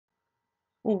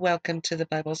Welcome to the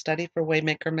Bible study for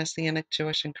Waymaker Messianic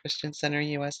Jewish and Christian Center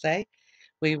USA.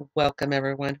 We welcome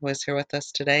everyone who is here with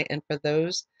us today, and for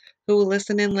those who will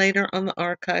listen in later on the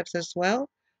archives as well,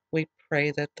 we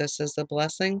pray that this is a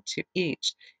blessing to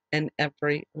each and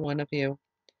every one of you.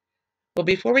 Well,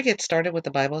 before we get started with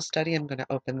the Bible study, I'm going to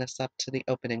open this up to the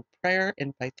opening prayer,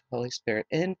 invite the Holy Spirit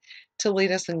in to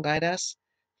lead us and guide us.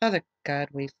 Father God,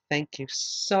 we thank you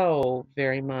so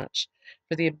very much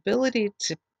for the ability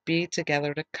to be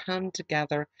together, to come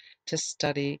together to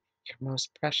study your most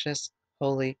precious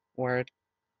holy word.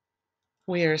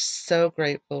 We are so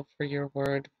grateful for your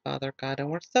word, Father God, and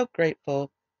we're so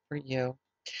grateful for you.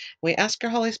 We ask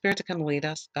your Holy Spirit to come lead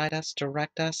us, guide us,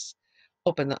 direct us,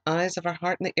 open the eyes of our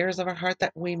heart and the ears of our heart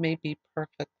that we may be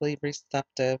perfectly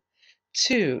receptive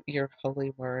to your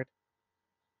holy word.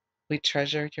 We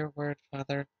treasure your word,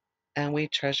 Father, and we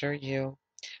treasure you.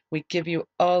 We give you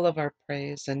all of our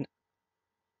praise and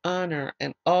honor,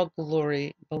 and all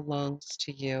glory belongs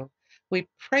to you. We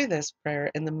pray this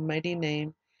prayer in the mighty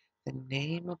name, the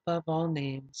name above all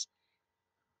names,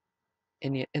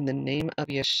 in the name of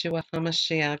Yeshua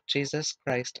HaMashiach, Jesus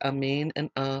Christ. Amen and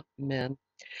amen.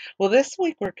 Well, this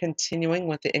week we're continuing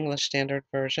with the English Standard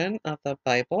Version of the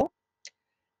Bible,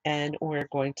 and we're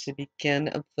going to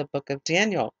begin the book of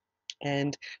Daniel.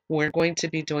 And we're going to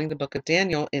be doing the book of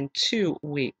Daniel in 2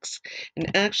 weeks.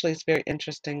 And actually, it's very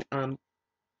interesting.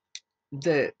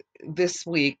 This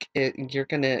week you're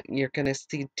gonna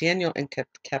see Daniel in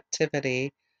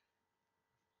captivity,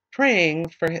 praying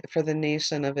for the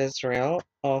nation of Israel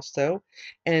also.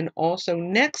 And also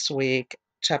next week,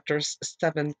 chapters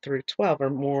 7 through 12 are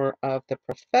more of the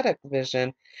prophetic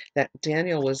vision that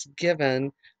Daniel was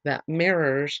given that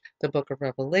mirrors the book of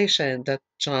Revelation that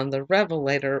John the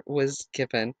Revelator was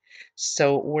given.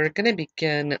 So we're going to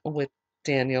begin with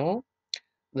Daniel,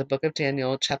 the book of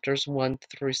Daniel, chapters 1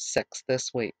 through 6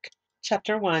 this week.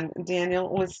 Chapter 1. Daniel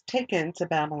was taken to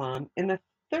Babylon. In the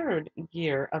third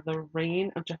year of the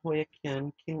reign of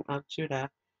Jehoiakim, king of Judah,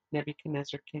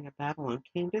 Nebuchadnezzar, king of Babylon,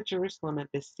 came to Jerusalem and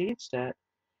besieged it.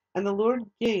 And the Lord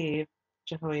gave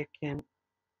Jehoiakim,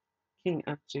 king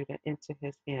of Judah, into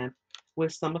his hand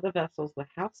with some of the vessels of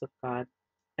the house of God.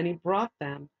 And he brought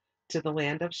them to the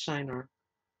land of Shinar,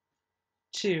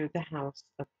 to the house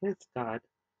of his God,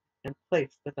 and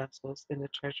placed the vessels in the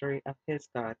treasury of his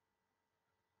God.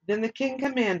 Then the king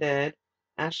commanded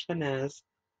Ashpenaz,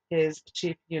 his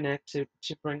chief eunuch, to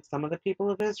bring some of the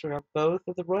people of Israel, both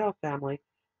of the royal family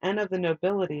and of the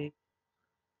nobility,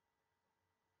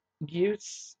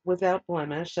 youths without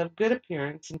blemish, of good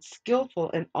appearance, and skillful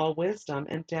in all wisdom,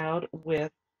 endowed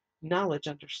with knowledge,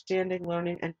 understanding,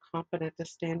 learning, and competent to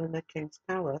stand in the king's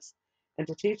palace, and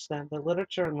to teach them the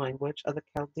literature and language of the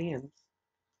Chaldeans.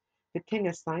 The king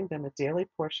assigned them a daily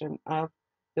portion of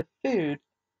the food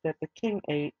that the king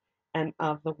ate and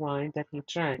of the wine that he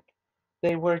drank.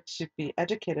 They were to be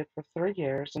educated for 3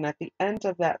 years, and at the end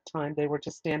of that time they were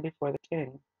to stand before the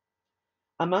king.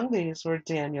 Among these were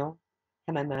Daniel,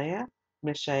 Hananiah,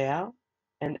 Mishael,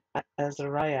 and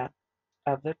Azariah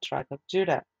of the tribe of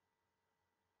Judah.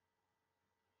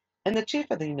 And the chief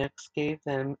of the eunuchs gave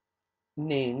them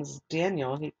names.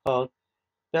 Daniel he called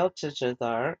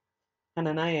Belteshazzar,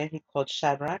 Hananiah he called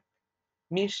Shadrach,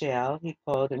 Mishael he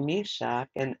called Meshach,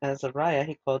 and Azariah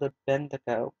he called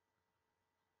Abednego.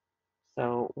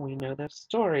 So we know the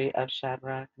story of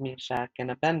Shadrach, Meshach,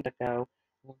 and Abednego.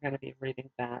 We're going to be reading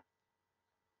that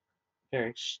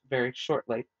very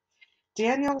shortly.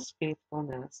 Daniel's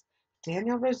faithfulness.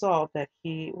 Daniel resolved that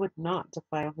he would not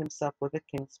defile himself with the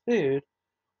king's food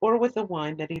or with the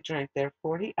wine that he drank.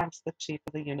 Therefore he asked the chief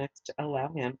of the eunuchs to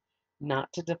allow him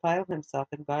not to defile himself,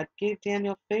 and God gave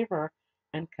Daniel favor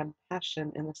and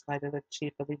compassion in the sight of the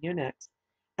chief of the eunuchs.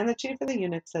 And the chief of the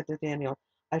eunuchs said to Daniel,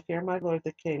 I fear my lord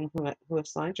the king, who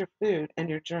assigned your food and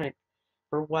your drink.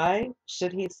 For why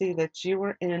should he see that you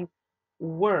are in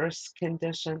worse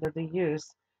condition than the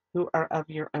youths who are of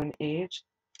your own age?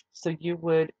 So you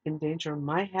would endanger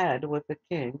my head with the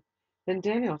king. Then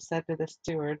Daniel said to the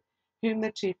steward, whom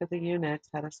the chief of the eunuchs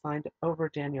had assigned over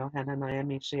Daniel, Hananiah,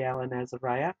 Mishael, and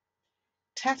Azariah,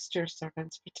 test your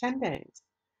servants for 10 days.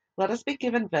 Let us be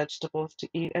given vegetables to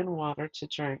eat and water to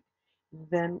drink.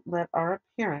 Then let our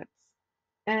appearance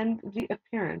and the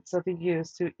appearance of the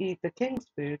youths who eat the king's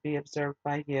food be observed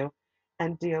by you,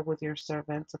 and deal with your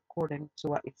servants according to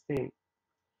what you see.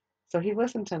 So he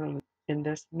listened to them in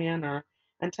this manner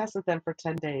and tested them for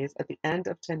 10 days. At the end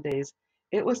of 10 days,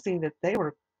 it was seen that they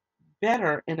were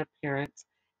better in appearance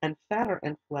and fatter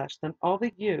in flesh than all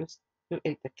the youths who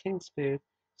ate the king's food.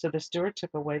 So the steward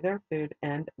took away their food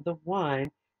and the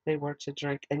wine they were to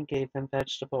drink and gave them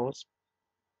vegetables.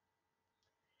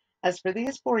 As for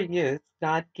these four youths,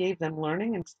 God gave them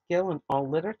learning and skill in all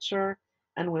literature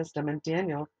and wisdom, and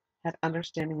Daniel had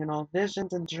understanding in all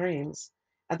visions and dreams.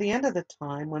 At the end of the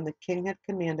time, when the king had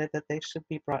commanded that they should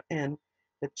be brought in,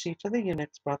 the chief of the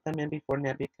eunuchs brought them in before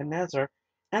Nebuchadnezzar,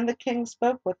 and the king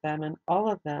spoke with them, and all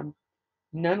of them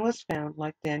none was found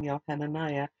like Daniel,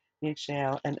 Hananiah,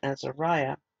 Mishael, and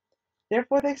Azariah.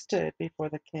 Therefore they stood before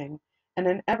the king, and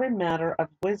in every matter of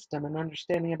wisdom and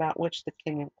understanding about which the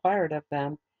king inquired of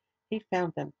them, he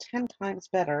found them 10 times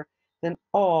better than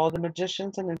all the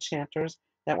magicians and enchanters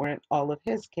that were in all of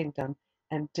his kingdom,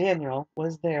 and Daniel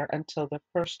was there until the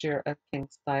first year of King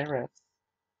Cyrus.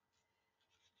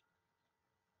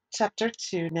 Chapter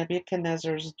 2,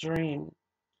 Nebuchadnezzar's Dream.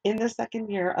 In the second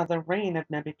year of the reign of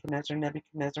Nebuchadnezzar,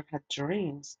 Nebuchadnezzar had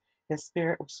dreams. His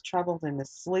spirit was troubled, and his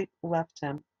sleep left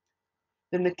him.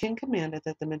 Then the king commanded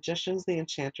that the magicians, the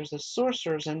enchanters, the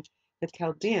sorcerers, and the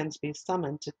Chaldeans be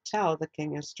summoned to tell the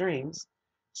king his dreams.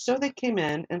 So they came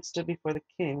in and stood before the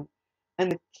king.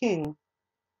 And the king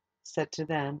said to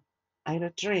them, I had a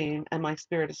dream, and my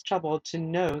spirit is troubled to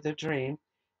know the dream.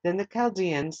 Then the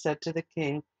Chaldeans said to the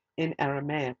king in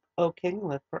Aramaic, O king,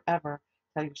 live forever.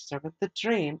 Tell your servant the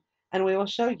dream, and we will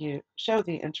show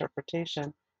the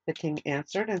interpretation. The king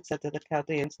answered and said to the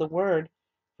Chaldeans, The word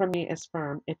from me is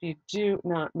firm. If you do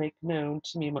not make known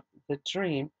to me the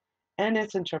dream and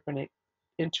its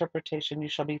interpretation, you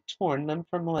shall be torn limb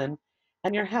from limb,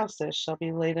 and your houses shall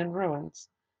be laid in ruins.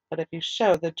 But if you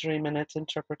show the dream and its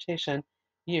interpretation,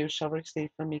 you shall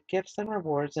receive from me gifts and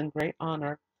rewards and great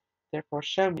honor. Therefore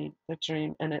show me the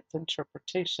dream and its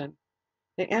interpretation.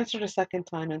 They answered a second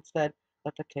time and said,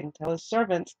 Let the king tell his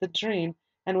servants the dream,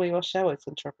 and we will show its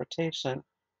interpretation.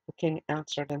 The king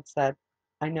answered and said,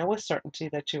 I know with certainty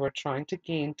that you are trying to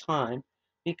gain time,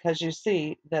 because you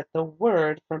see that the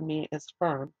word from me is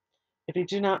firm. If you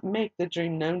do not make the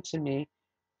dream known to me,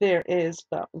 there is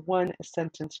but one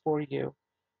sentence for you.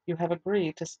 You have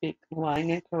agreed to speak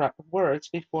lying and corrupt words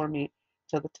before me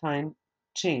till the time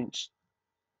change.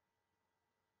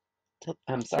 Till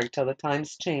the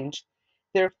times change.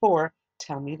 Therefore,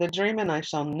 tell me the dream, and I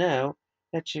shall know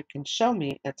that you can show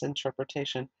me its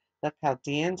interpretation. The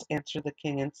Chaldeans answered the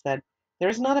king and said, There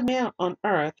is not a man on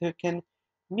earth who can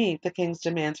meet the king's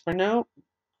demands, for no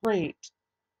great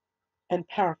and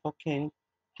powerful king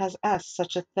has asked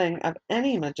such a thing of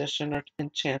any magician or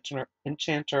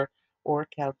enchanter or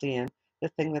Chaldean. The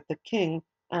thing that the king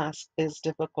asks is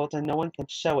difficult, and no one can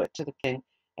show it to the king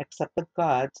except the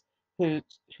gods,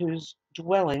 whose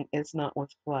dwelling is not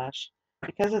with flesh.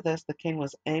 Because of this, the king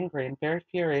was angry and very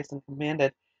furious, and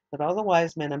commanded that all the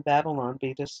wise men in Babylon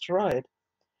be destroyed.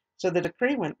 So the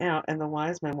decree went out, and the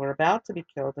wise men were about to be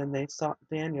killed, and they sought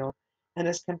Daniel and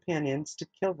his companions to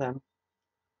kill them.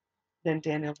 Then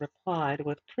Daniel replied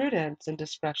with prudence and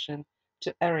discretion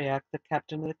to Arioch, the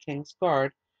captain of the king's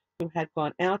guard, who had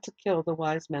gone out to kill the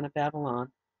wise men of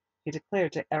Babylon. He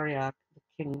declared to Arioch,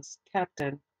 the king's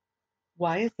captain,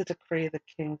 Why is the decree of the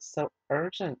king so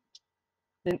urgent?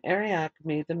 Then Arioch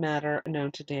made the matter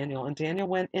known to Daniel, and Daniel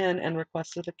went in and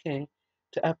requested the king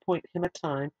to appoint him a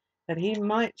time that he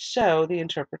might show the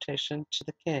interpretation to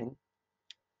the king.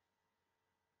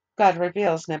 God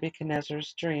reveals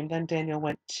Nebuchadnezzar's dream. Then Daniel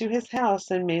went to his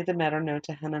house and made the matter known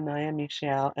to Hananiah,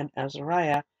 Mishael, and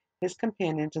Azariah, his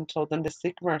companions, and told them to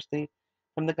seek mercy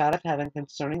from the God of heaven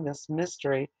concerning this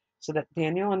mystery, so that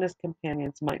Daniel and his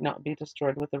companions might not be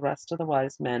destroyed with the rest of the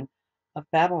wise men of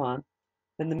Babylon.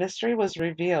 Then the mystery was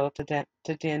revealed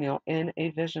to Daniel in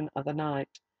a vision of the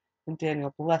night, and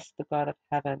Daniel blessed the God of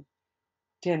heaven.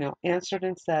 Daniel answered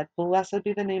and said, Blessed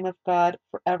be the name of God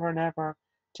forever and ever,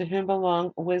 to whom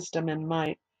belong wisdom and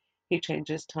might. He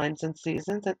changes times and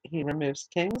seasons, and he removes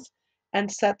kings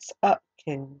and sets up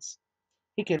kings.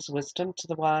 He gives wisdom to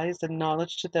the wise and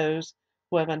knowledge to those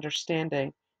who have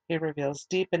understanding. He reveals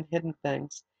deep and hidden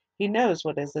things. He knows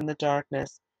what is in the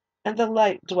darkness, and the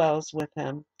light dwells with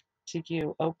him. To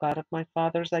you, O God of my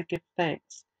fathers, I give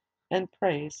thanks and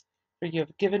praise, for you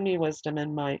have given me wisdom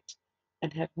and might,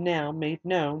 and have now made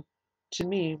known to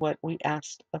me what we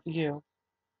asked of you.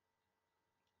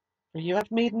 For you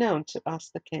have made known to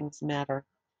us the king's matter.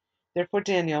 Therefore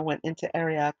Daniel went into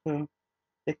Arioch, whom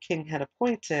the king had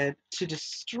appointed to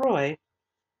destroy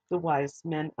the wise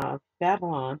men of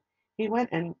Babylon. He went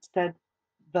and said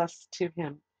thus to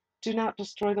him, Do not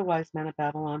destroy the wise men of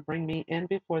Babylon. Bring me in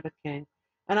before the king,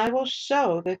 and I will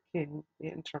show the king the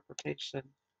interpretation.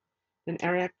 Then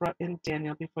Arioch brought in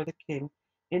Daniel before the king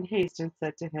in haste and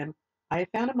said to him, I have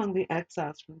found among the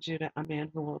exiles from Judah a man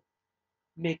who will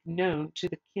make known to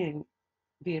the king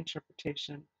the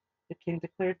interpretation. The king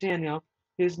declared Daniel,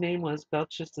 whose name was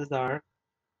Belteshazzar,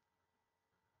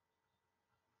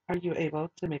 Are you able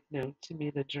to make known to me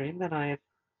the dream that I have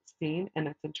seen and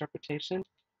its interpretation?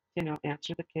 Daniel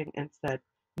answered the king and said,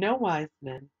 no wise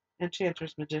men,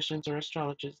 enchanters, magicians, or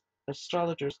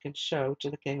astrologers can show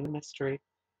to the king the mystery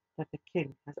that the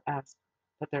king has asked.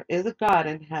 But there is a God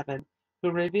in heaven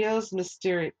who reveals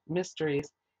mysteries,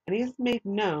 and he has made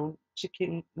known to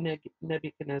King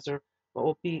Nebuchadnezzar what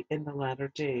will be in the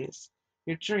latter days.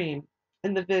 Your dream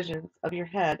and the visions of your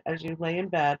head as you lay in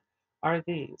bed are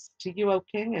these. To you, O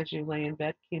king, as you lay in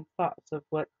bed, came thoughts of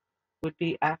what would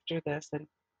be after this, and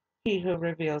he who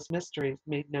reveals mysteries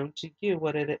made known to you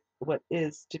what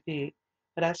is to be.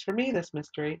 But as for me, this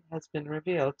mystery has been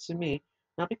revealed to me,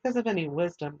 not because of any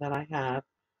wisdom that I have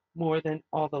more than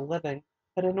all the living,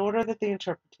 but in order that the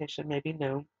interpretation may be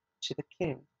known to the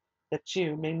king, that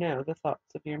you may know the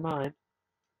thoughts of your mind.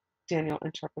 Daniel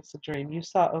interprets the dream. You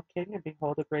saw, O king, and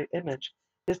behold a great image.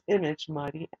 This image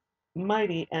mighty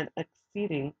and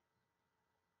exceeding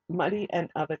mighty and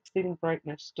of exceeding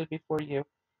brightness, stood before you,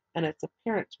 and its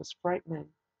appearance was frightening.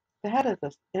 The head of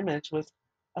this image was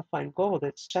of fine gold,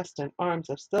 its chest and arms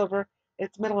of silver,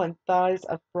 its middle and thighs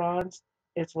of bronze,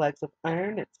 its legs of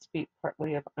iron, its feet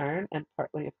partly of iron and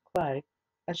partly of clay.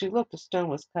 As you looked, a stone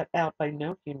was cut out by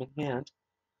no human hand,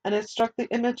 and it struck the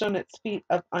image on its feet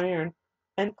of iron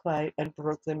and clay and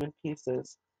broke them in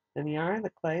pieces. And the iron,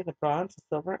 the clay, the bronze, the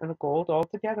silver, and the gold all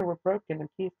together were broken in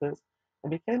pieces and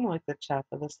became like the chaff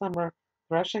of the summer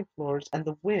threshing floors, and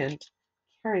the wind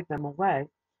carried them away,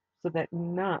 so that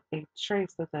not a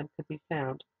trace of them could be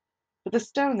found. But the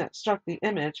stone that struck the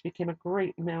image became a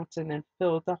great mountain and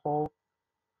filled the whole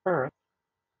earth.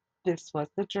 This was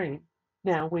the dream.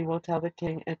 Now we will tell the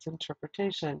king its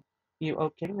interpretation. You, O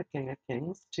king, the king of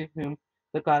kings, to whom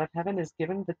the God of heaven has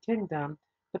given the kingdom,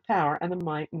 the power, and the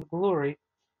might, and the glory,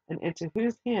 and into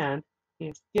whose hand he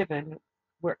has given,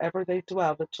 wherever they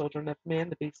dwell, the children of man,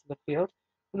 the beasts of the field,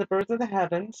 and the birds of the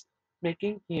heavens,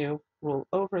 making you rule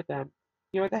over them.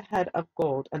 You are the head of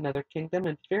gold. Another kingdom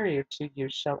inferior to you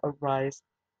shall arise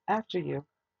after you,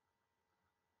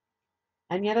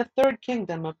 and yet a third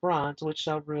kingdom of bronze, which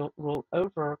shall rule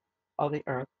over all the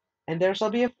earth. And there shall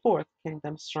be a fourth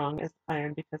kingdom, strong as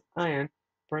iron, because iron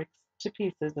breaks to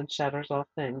pieces and shatters all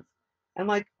things. And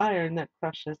like iron that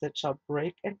crushes, it shall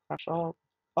break and crush all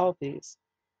these.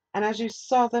 And as you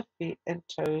saw the feet and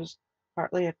toes,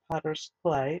 partly of potter's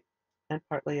clay and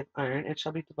partly of iron, it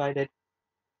shall be divided.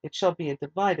 It shall be a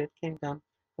divided kingdom,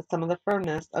 but some of the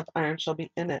firmness of iron shall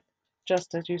be in it,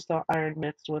 just as you saw iron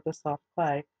mixed with the soft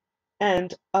clay.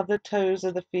 And of the toes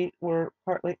of the feet were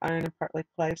partly iron and partly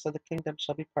clay, so the kingdom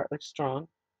shall be partly strong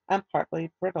and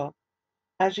partly brittle.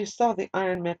 As you saw the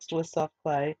iron mixed with soft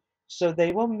clay, so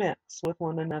they will mix with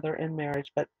one another in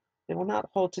marriage, but they will not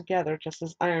hold together, just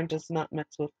as iron does not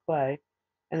mix with clay.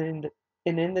 And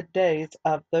in the days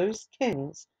of those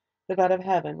kings, the God of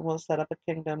heaven will set up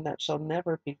a kingdom that shall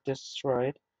never be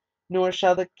destroyed, nor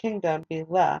shall the kingdom be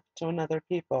left to another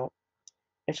people.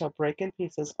 It shall break in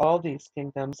pieces all these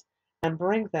kingdoms, and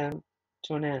bring them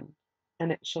to an end,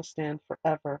 and it shall stand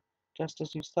forever, just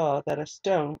as you saw that a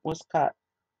stone was cut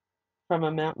from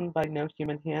a mountain by no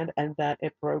human hand, and that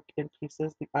it broke in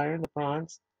pieces the iron, the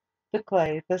bronze, the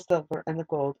clay, the silver, and the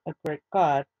gold. A great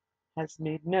God has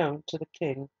made known to the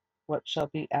king what shall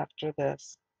be after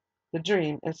this. The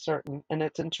dream is certain, and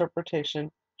its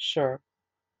interpretation sure.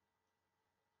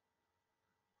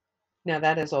 Now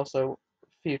that is also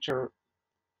future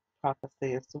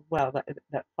prophecy as well,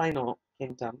 that final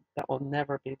kingdom that will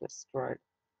never be destroyed,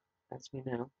 as we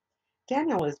know.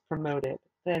 Daniel is promoted.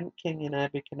 Then King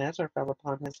Nebuchadnezzar fell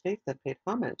upon his face and paid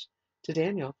homage to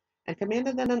Daniel, and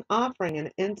commanded that an offering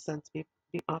and incense be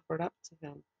offered up to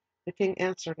him. The king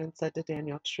answered and said to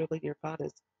Daniel, truly your God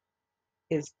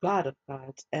is God of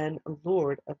gods and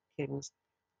Lord of kings,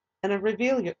 and a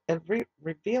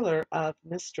revealer of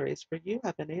mysteries, for you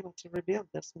have been able to reveal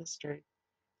this mystery.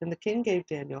 Then the king gave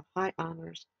Daniel high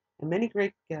honors and many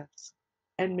great gifts,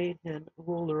 and made him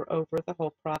ruler over the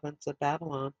whole province of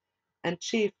Babylon, and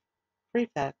chief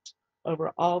prefect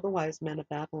over all the wise men of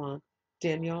Babylon.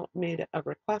 Daniel made a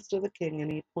request of the king,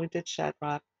 and he appointed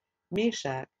Shadrach,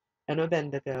 Meshach, and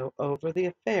Abednego over the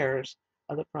affairs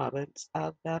of the province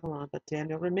of Babylon. But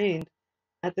Daniel remained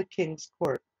at the king's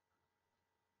court.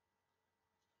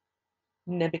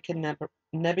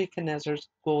 Nebuchadnezzar's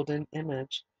golden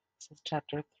image. This is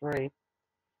chapter 3.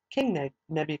 King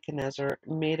Nebuchadnezzar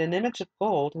made an image of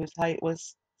gold whose height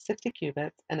was 60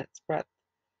 cubits and its breadth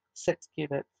 6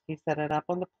 cubits. He set it up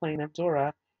on the plain of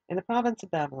Dura in the province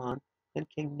of Babylon. Then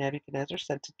King Nebuchadnezzar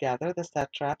sent together the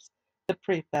satraps, the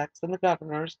prefects, and the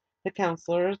governors, the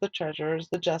counselors, the treasurers,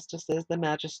 the justices, the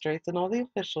magistrates, and all the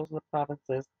officials of the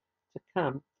provinces to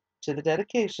come to the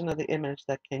dedication of the image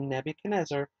that King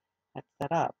Nebuchadnezzar had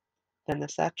set up. Then the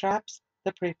satraps,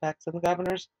 the prefects, and the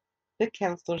governors, the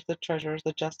counselors, the treasurers,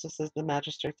 the justices, the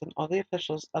magistrates, and all the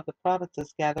officials of the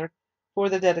provinces gathered for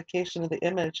the dedication of the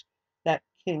image that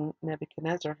King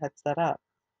Nebuchadnezzar had set up.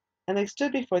 And they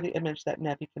stood before the image that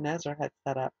Nebuchadnezzar had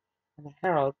set up, and the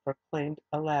herald proclaimed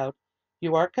aloud,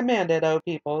 "You are commanded, O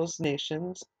peoples,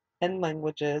 nations, and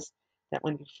languages, that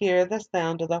when you hear the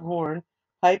sound of the horn,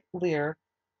 pipe, lyre,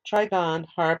 trigon,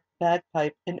 harp,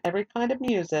 bagpipe, and every kind of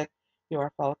music, you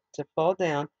are to fall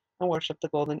down and worship the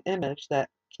golden image that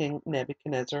King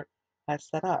Nebuchadnezzar has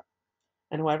set up.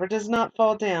 And whoever does not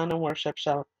fall down and worship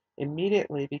shall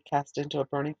immediately be cast into a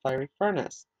burning fiery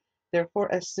furnace.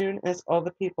 Therefore, as soon as all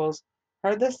the peoples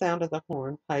heard the sound of the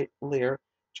horn, pipe, lyre,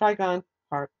 trigon,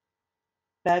 harp,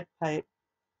 bagpipe,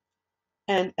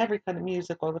 and every kind of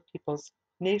music, all the peoples,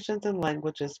 nations, and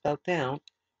languages fell down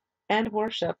and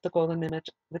worshipped the golden image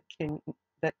that King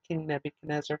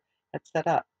Nebuchadnezzar had set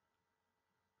up.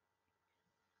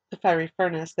 The fiery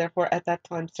furnace. Therefore, at that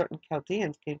time, certain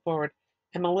Chaldeans came forward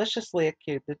and maliciously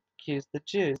accused the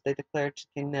Jews. They declared to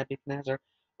King Nebuchadnezzar,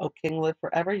 "O king, live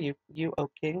forever. You, O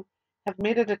king, have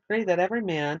made a decree that every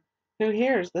man who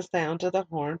hears the sound of the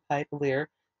horn, pipe, lyre,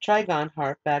 trigon,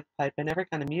 harp, bagpipe, and every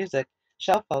kind of music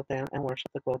shall fall down and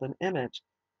worship the golden image.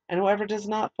 And whoever does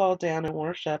not fall down and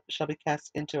worship shall be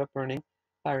cast into a burning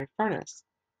fiery furnace.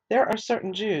 There are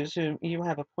certain Jews whom you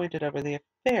have appointed over the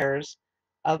affairs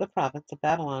of the province of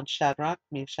Babylon, Shadrach,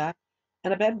 Meshach,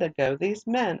 and Abednego. These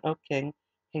men, O king,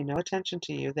 pay no attention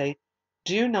to you. They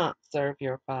do not serve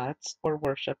your gods or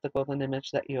worship the golden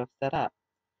image that you have set up."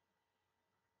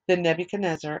 Then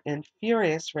Nebuchadnezzar, in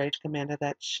furious rage, commanded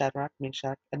that Shadrach,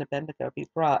 Meshach, and Abednego be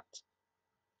brought.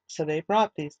 So they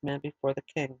brought these men before the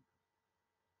king.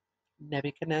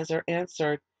 Nebuchadnezzar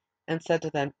answered and said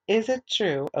to them, "Is it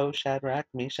true, O Shadrach,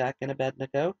 Meshach, and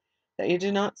Abednego, that you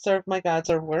do not serve my gods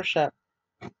or worship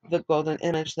the golden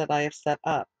image that I have set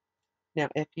up? Now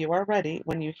if you are ready,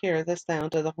 when you hear the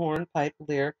sound of the horn, pipe,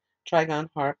 lyre, trigon,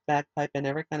 harp, bagpipe, and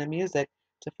every kind of music,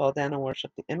 to fall down and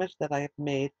worship the image that I have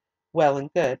made, well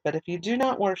and good. But if you do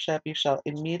not worship, you shall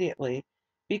immediately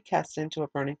be cast into a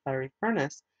burning fiery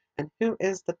furnace. And who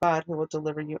is the God who will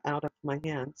deliver you out of my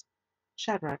hands?"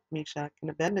 Shadrach, Meshach,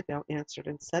 and Abednego answered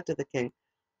and said to the king,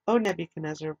 "O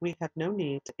Nebuchadnezzar, we have no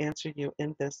need to answer you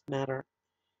in this matter.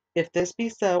 If this be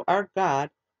so, our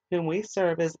God, whom we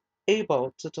serve, is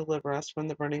able to deliver us from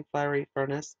the burning fiery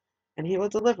furnace, and he will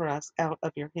deliver us out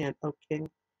of your hand, O king.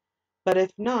 But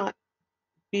if not,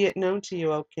 be it known to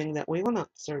you, O king, that we will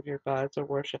not serve your gods or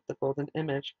worship the golden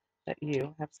image that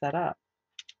you have set up."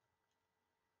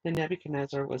 Then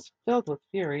Nebuchadnezzar was filled with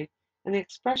fury, and the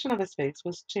expression of his face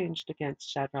was changed against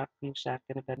Shadrach, Meshach,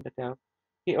 and Abednego.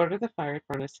 He ordered the fiery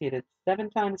furnace heated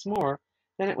 7 times more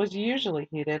than it was usually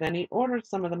heated, and he ordered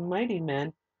some of the mighty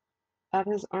men of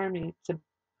his army to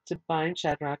bind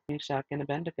Shadrach, Meshach, and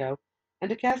Abednego, and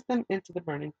to cast them into the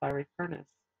burning fiery furnace.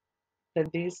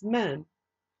 Then these men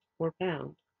were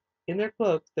bound in their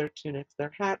cloaks, their tunics,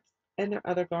 their hats, and their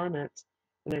other garments,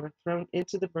 and they were thrown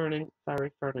into the burning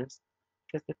fiery furnace,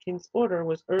 because the king's order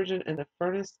was urgent, and the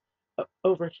furnace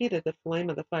overheated. The flame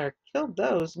of the fire killed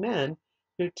those men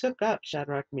who took up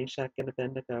Shadrach, Meshach, and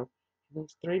Abednego. And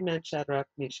these 3 men, Shadrach,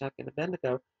 Meshach, and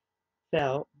Abednego,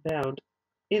 fell bound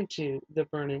into the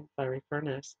burning fiery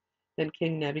furnace. Then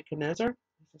King Nebuchadnezzar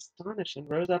was astonished and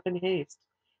rose up in haste.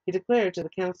 He declared to the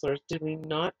counselors, "Did we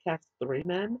not cast 3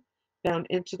 men bound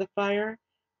into the fire?"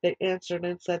 They answered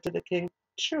and said to the king,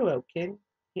 "True, O king."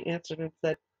 He answered and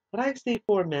said, "But I see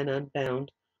 4 men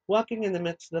unbound, walking in the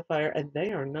midst of the fire, and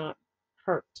they are not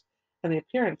hurt, and the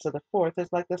appearance of the fourth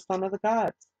is like the son of the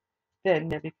gods." Then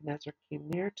Nebuchadnezzar came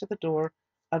near to the door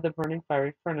of the burning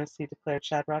fiery furnace. He declared,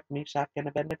 "Shadrach, Meshach, and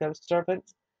Abednego,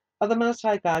 servants of the Most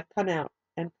High God, come out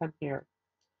and come here."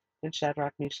 Then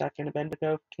Shadrach, Meshach, and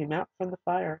Abednego came out from the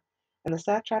fire, and the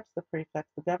satraps, the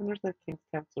prefects, the governors, and the king's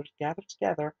counselors gathered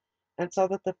together and saw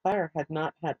that the fire had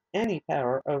not had any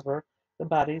power over the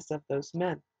bodies of those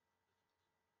men.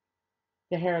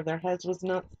 The hair of their heads was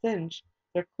not singed,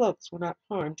 their cloaks were not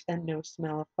harmed, and no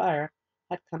smell of fire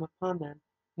had come upon them.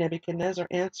 Nebuchadnezzar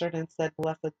answered and said,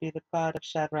 "Blessed be the God of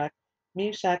Shadrach,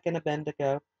 Meshach, and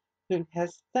Abednego, who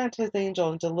has sent his angel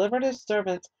and delivered his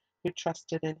servants who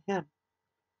trusted in him,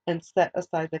 and set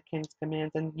aside the king's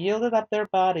commands, and yielded up their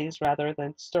bodies rather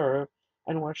than serve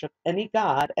and worship any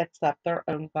god except their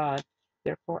own God.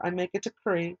 Therefore I make a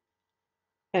decree: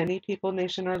 any people,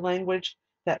 nation, or language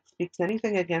that speaks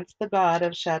anything against the God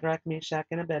of Shadrach, Meshach,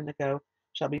 and Abednego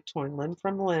shall be torn limb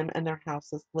from limb, and their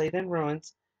houses laid in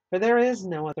ruins, for there is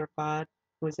no other God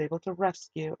who is able to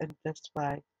rescue in this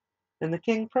way." Then the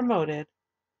king promoted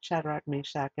Shadrach,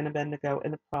 Meshach, and Abednego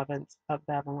in the province of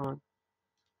Babylon.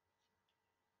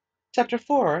 Chapter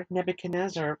 4,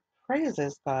 Nebuchadnezzar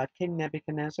praises God. King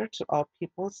Nebuchadnezzar, to all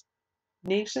peoples,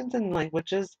 nations, and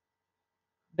languages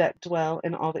that dwell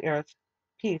in all the earth,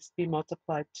 peace be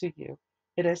multiplied to you.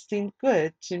 It has seemed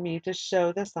good to me to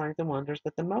show the signs and wonders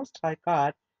that the Most High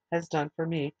God has done for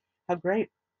me. How great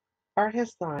are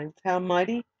his signs, how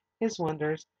mighty his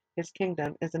wonders. His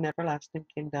kingdom is an everlasting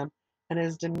kingdom, and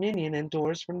his dominion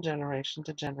endures from generation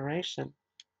to generation.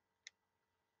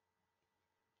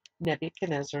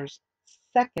 Nebuchadnezzar's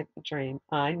second dream.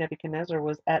 I, Nebuchadnezzar,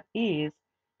 was at ease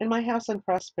in my house and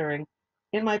prospering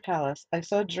in my palace. I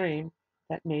saw a dream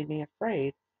that made me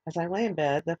afraid. As I lay in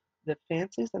bed, the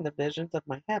fancies and the visions of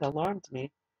my head alarmed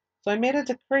me. So I made a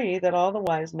decree that all the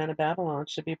wise men of Babylon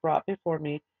should be brought before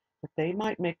me, that they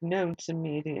might make known to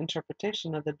me the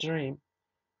interpretation of the dream.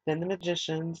 Then the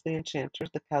magicians, the enchanters,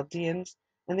 the Chaldeans,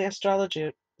 and the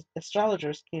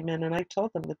astrologers came in, and I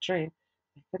told them the dream.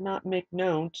 They could not make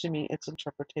known to me its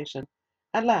interpretation.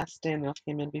 At last Daniel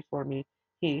came in before me,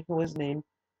 he who was named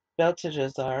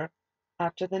Belteshazzar,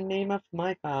 after the name of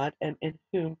my God, and in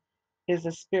whom is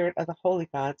the spirit of the holy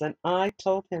gods. And I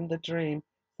told him the dream,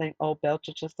 saying, O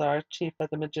Belteshazzar, chief of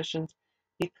the magicians,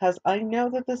 because I know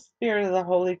that the spirit of the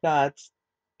holy gods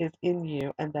is in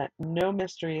you, and that no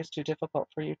mystery is too difficult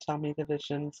for you. Tell me the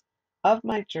visions of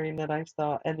my dream that I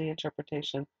saw, and the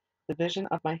interpretation. The vision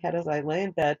of my head as I lay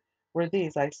in bed were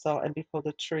these: I saw, and behold,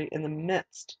 a tree in the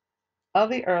midst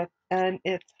of the earth, and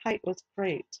its height was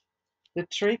great. The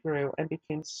tree grew and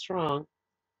became strong,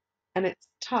 and its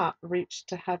top reached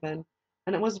to heaven,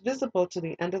 and it was visible to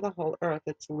the end of the whole earth.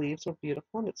 Its leaves were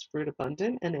beautiful, and its fruit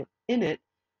abundant, and in it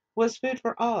was food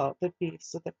for all. The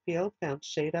beasts of the field found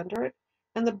shade under it,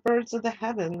 and the birds of the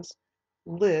heavens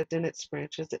lived in its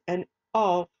branches, and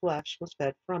all flesh was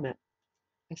fed from it.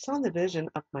 I saw in the vision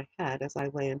of my head as I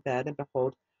lay in bed, and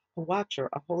behold, a watcher,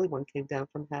 a holy one, came down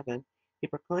from heaven. He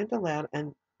proclaimed aloud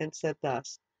and said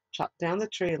thus: Chop down the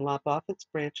tree and lop off its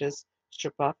branches,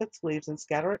 strip off its leaves and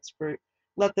scatter its fruit.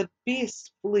 Let the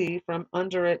beasts flee from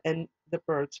under it and the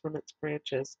birds from its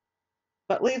branches.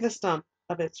 But leave the stump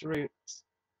of its roots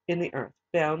in the earth,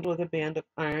 bound with a band of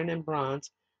iron and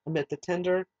bronze, amid the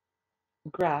tender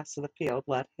grass of the field.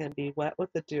 Let him be wet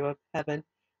with the dew of heaven.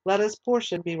 Let his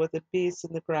portion be with the beasts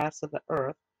and the grass of the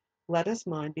earth. Let his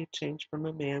mind be changed from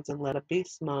a man's, and let a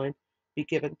beast's mind be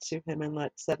given to him, and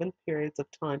let 7 periods of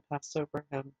time pass over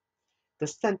him. The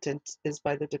sentence is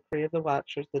by the decree of the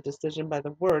watchers, the decision by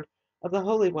the word of the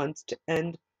holy ones, to the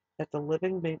end that the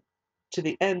living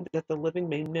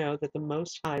may know that the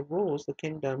Most High rules the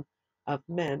kingdom of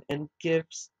men, and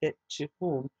gives it to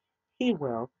whom he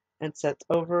will, and sets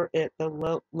over it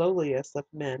the lowliest of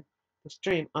men. This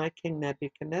dream I, King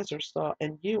Nebuchadnezzar, saw,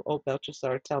 and you, O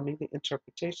Belshazzar, tell me the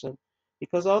interpretation,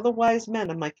 because all the wise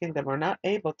men of my kingdom are not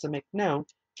able to make known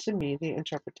to me the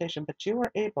interpretation, but you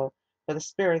are able, for the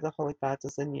spirit of the holy gods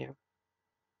is in you.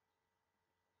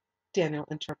 Daniel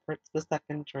interprets the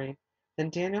second dream. Then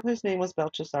Daniel, whose name was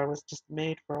Belshazzar, was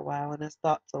dismayed for a while, and his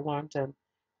thoughts alarmed him.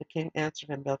 The king answered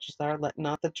him, Belshazzar, let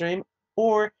not the dream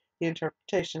or the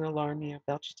interpretation alarm you.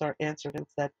 Belshazzar answered and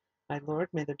said, My lord,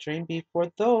 may the dream be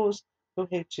for those who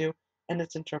hate you, and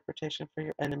its interpretation for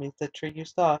your enemies. The tree you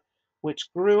saw, which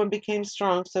grew and became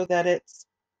strong, so that its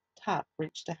top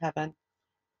reached to heaven,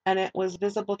 and it was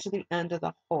visible to the end of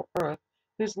the whole earth,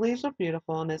 whose leaves were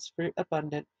beautiful and its fruit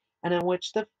abundant, and in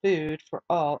which the food for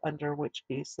all, under which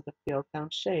beasts of the field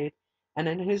found shade, and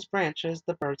in whose branches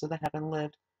the birds of the heaven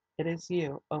lived. It is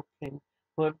you, O king,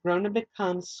 who have grown and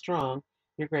become strong.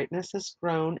 Your greatness has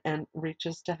grown and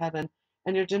reaches to heaven,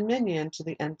 and your dominion to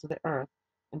the ends of the earth.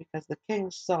 And because the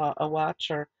king saw a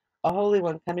watcher, a holy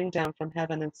one, coming down from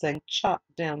heaven and saying, Chop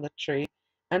down the tree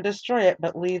and destroy it,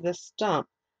 but leave the stump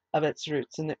of its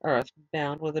roots in the earth,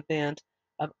 bound with a band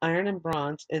of iron and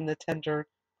bronze in the tender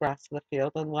grass of the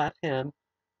field, and let him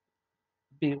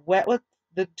be wet with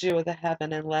the dew of the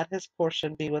heaven, and let his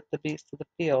portion be with the beasts of the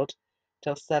field,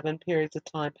 till 7 periods of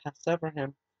time pass over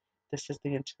him. This is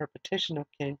the interpretation, O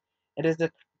king. It is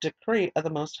the decree of the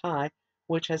Most High,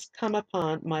 which has come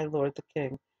upon my lord the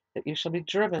king, that you shall be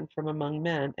driven from among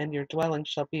men, and your dwelling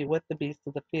shall be with the beasts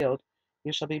of the field.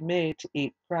 You shall be made to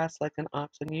eat grass like an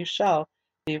ox, and you shall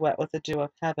be wet with the dew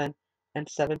of heaven, and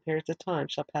 7 periods of time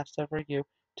shall pass over you,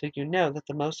 till you know that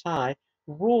the Most High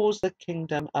rules the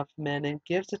kingdom of men, and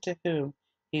gives it to whom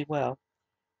he will.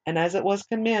 And as it was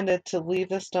commanded to leave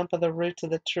the stump of the roots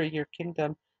of the tree, your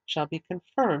kingdom shall be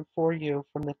confirmed for you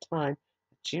from the time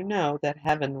that you know that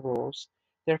heaven rules.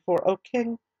 Therefore, O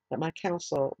king, let my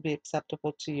counsel be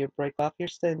acceptable to you. Break off your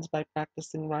sins by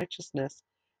practicing righteousness,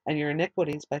 and your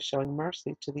iniquities by showing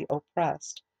mercy to the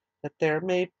oppressed, that there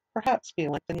may perhaps be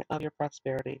lengthening of your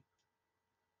prosperity.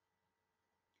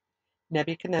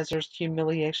 Nebuchadnezzar's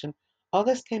humiliation. All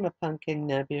this came upon King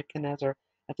Nebuchadnezzar.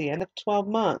 At the end of 12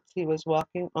 months he was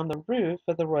walking on the roof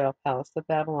of the royal palace of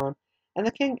Babylon. And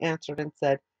the king answered and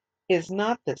said, Is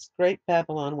not this great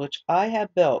Babylon, which I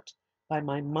have built by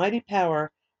my mighty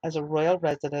power as a royal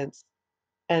residence,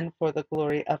 and for the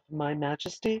glory of my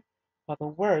majesty? While the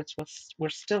words were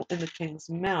still in the king's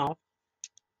mouth,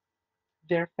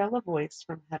 there fell a voice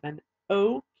from heaven,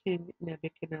 O King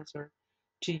Nebuchadnezzar,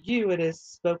 to you it is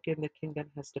spoken, the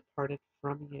kingdom has departed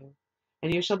from you,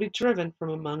 and you shall be driven from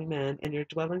among men, and your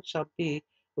dwelling shall be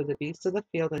with the beasts of the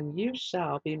field, and you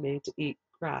shall be made to eat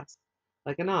grass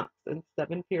like an ox, and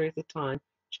 7 periods of time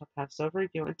shall pass over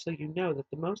you until you know that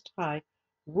the Most High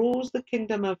rules the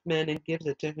kingdom of men and gives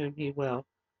it to whom he will.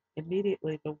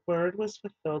 Immediately the word was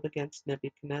fulfilled against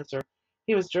Nebuchadnezzar.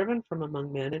 He was driven from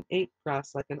among men, and ate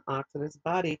grass like an ox, and his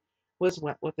body was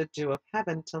wet with the dew of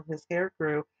heaven, till his hair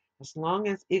grew as long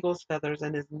as eagle's feathers,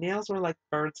 and his nails were like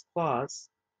birds' claws.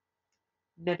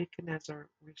 Nebuchadnezzar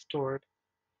restored.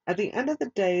 At the end of the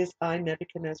days, I,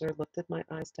 Nebuchadnezzar, lifted my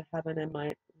eyes to heaven, and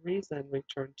my reason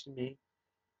returned to me.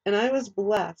 And I was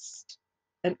blessed,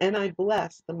 and I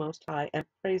blessed the Most High, and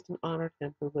praised and honored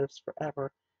him who lives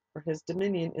forever. For his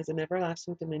dominion is an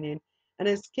everlasting dominion, and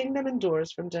his kingdom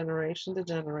endures from generation to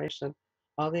generation.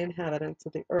 All the inhabitants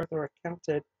of the earth are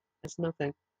accounted as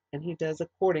nothing, and he does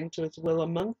according to his will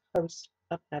among the hosts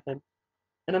of heaven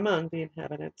and among the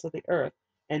inhabitants of the earth,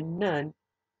 and none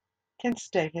can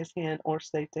stay his hand or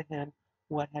say to him,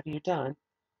 What have you done?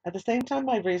 At the same time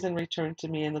my reason returned to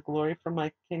me, and the glory from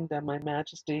my kingdom, my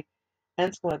majesty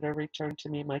and splendor returned to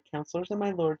me. My counselors and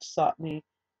my lords sought me,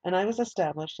 and I was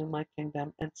established in my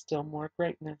kingdom, and still more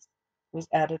greatness was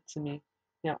added to me.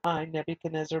 Now I,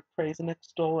 Nebuchadnezzar, praise and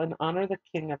extol and honor the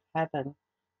King of heaven,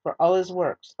 for all his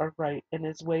works are right, and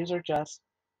his ways are just,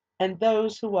 and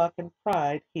those who walk in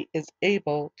pride he is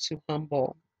able to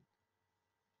humble.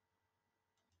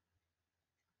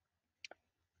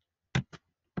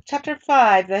 Chapter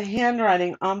 5. The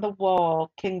handwriting on the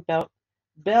wall. King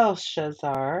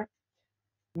Belshazzar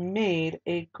made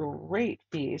a great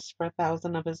feast for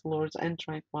 1,000 of his lords, and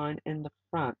drank wine in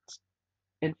front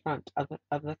of the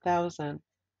 1,000.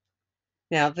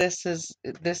 Now this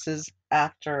is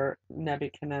after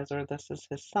Nebuchadnezzar. This is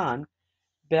his son.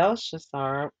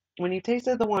 Belshazzar, when he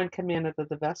tasted the wine, commanded that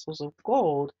the vessels of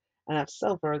gold and of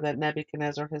silver that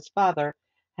Nebuchadnezzar his father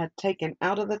had taken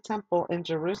out of the temple in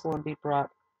Jerusalem be brought,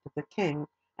 that the king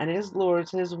and his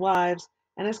lords, his wives,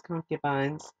 and his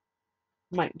concubines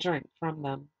might drink from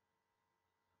them.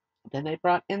 Then they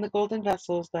brought in the golden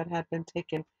vessels that had been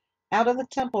taken out of the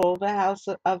temple, the house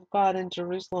of God in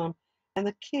Jerusalem, and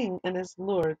the king and his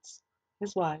lords,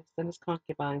 his wives, and his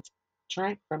concubines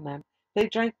drank from them. They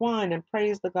drank wine and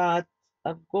praised the gods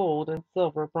of gold and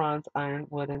silver, bronze, iron,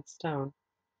 wood, and stone.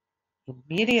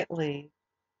 Immediately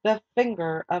the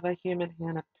finger of a human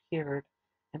hand appeared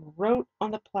and wrote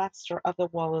on the plaster of the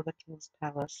wall of the king's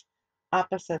palace,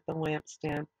 opposite the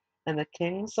lampstand, and the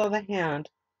king saw the hand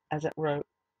as it wrote.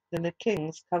 Then the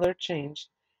king's color changed,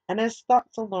 and his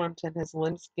thoughts alarmed him. His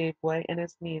limbs gave way, and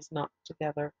his knees knocked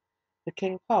together. The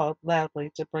king called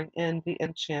loudly to bring in the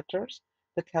enchanters,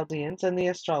 the Chaldeans, and the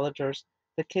astrologers.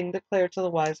 The king declared to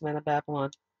the wise men of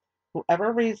Babylon,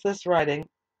 Whoever reads this writing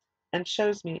and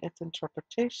shows me its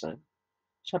interpretation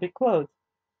shall be clothed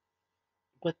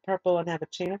with purple, and have a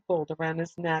chain of gold around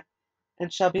his neck,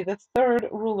 and shall be the third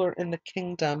ruler in the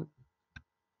kingdom.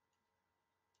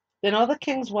 Then all the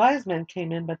king's wise men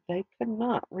came in, but they could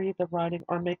not read the writing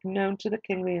or make known to the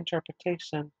king the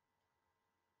interpretation.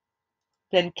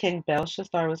 Then King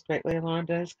Belshazzar was greatly alarmed,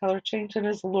 and his color changed, and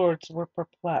his lords were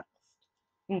perplexed.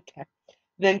 Okay.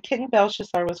 Then King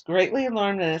Belshazzar was greatly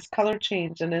alarmed, and his color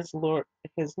changed, and his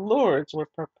lords were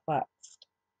perplexed.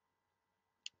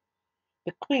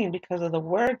 The queen, because of the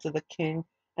words of the king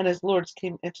and his lords,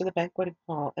 came into the banqueting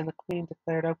hall, and the queen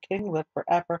declared, O king, live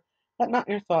forever. Let not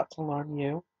your thoughts alarm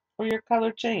you, or your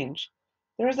color change.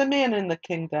 There is a man in the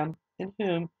kingdom, in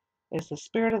whom is the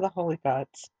spirit of the holy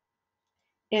gods.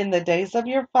 In the days of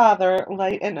your father,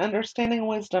 light and understanding and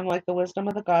wisdom, like the wisdom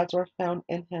of the gods, were found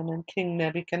in him. And King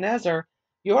Nebuchadnezzar,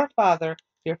 your father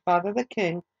the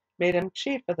king, made him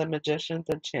chief of the magicians,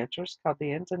 enchanters,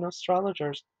 Chaldeans, and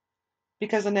astrologers,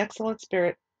 because an excellent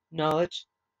spirit, knowledge,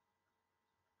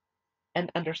 and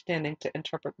understanding to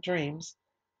interpret dreams,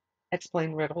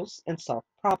 explain riddles, and solve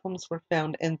problems were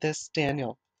found in this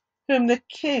Daniel, whom the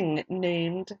king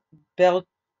named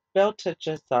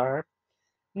Belteshazzar.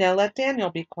 Now let Daniel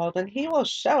be called, and he will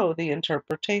show the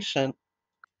interpretation.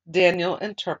 Daniel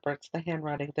interprets the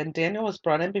handwriting. Then Daniel was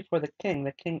brought in before the king.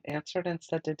 The king answered and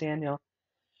said to Daniel,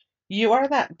 "You are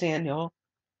that Daniel,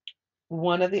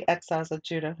 one of the exiles of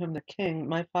Judah, whom the king,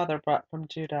 my father, brought from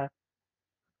Judah.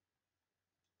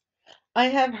 I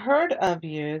have heard of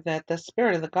you that the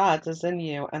spirit of the gods is in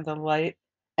you, and that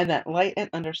light and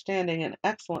understanding and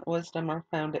excellent wisdom are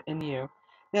found in you.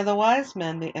 Now the wise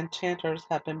men, the enchanters,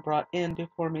 have been brought in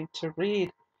before me to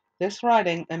read this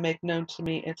writing and make known to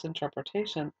me its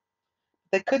interpretation.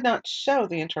 They could not show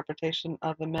the interpretation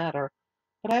of the matter,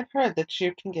 but I have heard that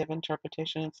you can give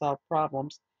interpretation and solve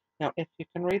problems. Now, if you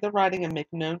can read the writing and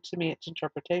make known to me its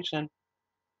interpretation,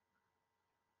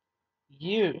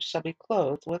 you shall be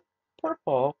clothed with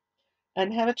purple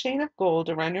and have a chain of gold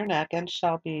around your neck, and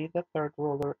shall be the third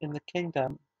ruler in the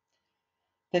kingdom."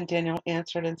 Then Daniel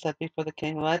answered and said before the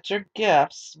king, "Let your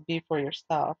gifts be for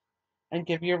yourself, and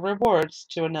give your rewards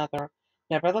to another.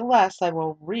 Nevertheless, I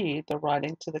will read the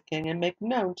writing to the king and make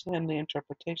known to him the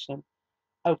interpretation.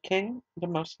 O king, the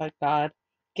Most High God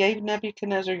gave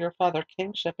Nebuchadnezzar your father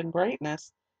kingship and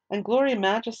greatness, and glory and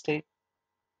majesty.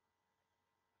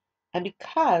 And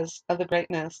because of the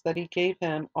greatness that he gave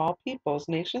him, all peoples,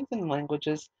 nations, and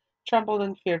languages trembled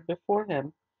and feared before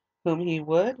him. Whom he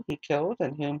would, he killed,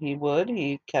 and whom he would,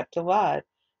 he kept alive.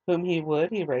 Whom he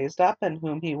would, he raised up, and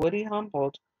whom he would, he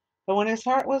humbled. But when his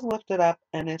heart was lifted up,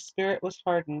 and his spirit was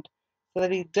hardened, so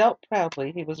that he dealt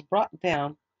proudly, he was brought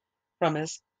down from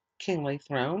his kingly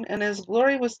throne, and his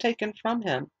glory was taken from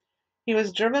him. He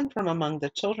was driven from among the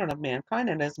children of mankind,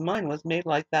 and his mind was made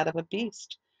like that of a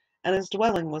beast, and his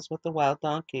dwelling was with the wild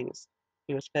donkeys.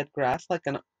 He was fed grass like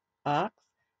an ox,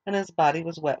 and his body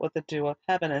was wet with the dew of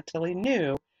heaven, until he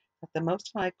knew that the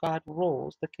Most High God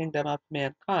rules the kingdom of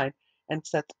mankind, and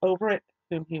sets over it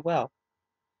whom he will.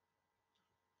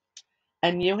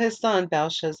 And you, his son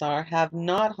Belshazzar, have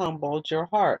not humbled your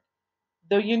heart,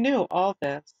 though you knew all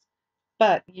this.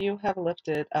 But you have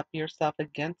lifted up yourself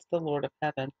against the Lord of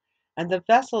heaven, and the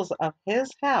vessels of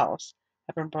his house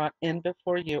have been brought in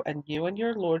before you, and you and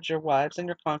your lords, your wives, and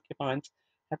your concubines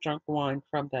have drunk wine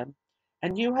from them.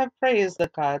 And you have praised the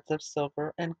gods of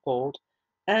silver and gold,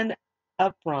 and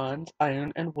of bronze,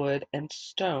 iron, and wood, and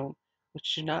stone,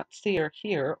 which do not see or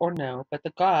hear or know, but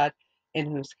the God in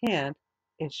whose hand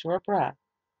is your breath,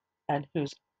 and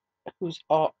whose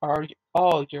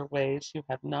all your ways you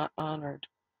have not honored.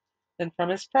 Then from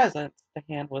his presence the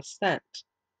hand was sent,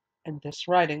 and this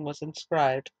writing was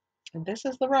inscribed. And this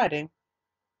is the writing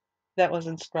that was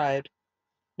inscribed: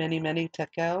 Many, many,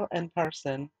 tekel, and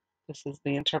parson. This is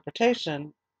the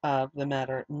interpretation of the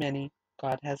matter. Many,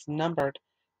 God has numbered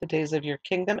the days of your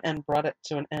kingdom and brought it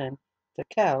to an end.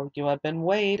 Tekel, you have been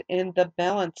weighed in the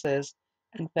balances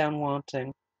and found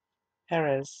wanting.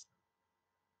 Perez,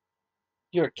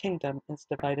 your kingdom is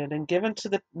divided and given to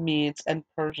the Medes and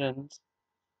Persians.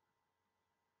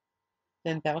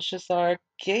 Then Belshazzar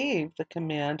gave the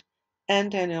command,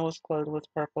 and Daniel was clothed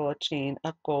with purple. A chain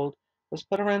of gold was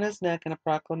put around his neck, and a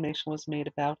proclamation was made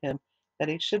about him that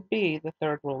he should be the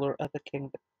third ruler of the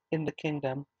kingdom in the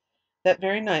kingdom. That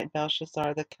very night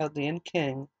Belshazzar, the Chaldean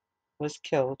king, was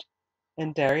killed,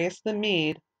 and Darius the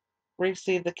Mede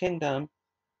received the kingdom,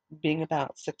 being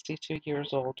about 62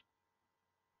 years old.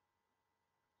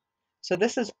 So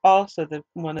this is also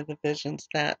one of the visions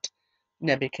that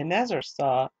Nebuchadnezzar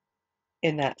saw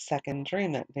in that second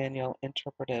dream that Daniel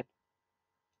interpreted,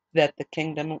 that the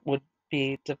kingdom would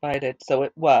be divided. So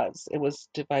it was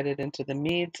divided into the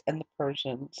Medes and the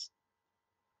Persians.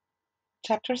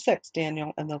 Chapter 6,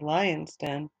 Daniel and the Lion's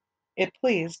Den. It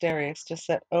pleased Darius to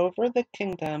set over the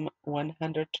kingdom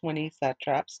 120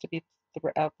 satraps to be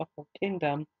throughout the whole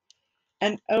kingdom,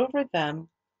 and over them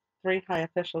 3 high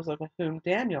officials, of whom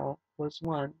Daniel was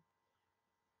one,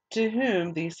 to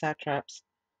whom these satraps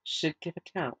should give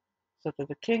account, so that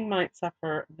the king might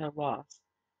suffer no loss.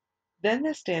 Then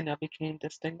this Daniel became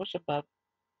distinguished above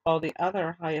all the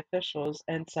other high officials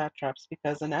and satraps,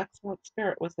 because an excellent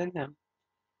spirit was in him,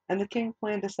 and the king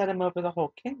planned to set him over the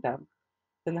whole kingdom.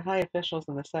 Then the high officials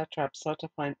and the satraps sought to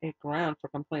find a ground for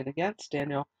complaint against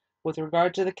Daniel with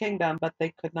regard to the kingdom, but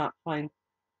they could not find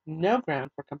no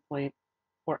ground for complaint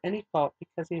or any fault,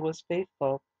 because he was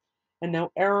faithful, and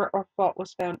no error or fault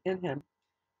was found in him.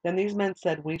 Then these men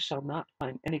said, "We shall not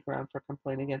find any ground for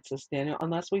complaint against this Daniel,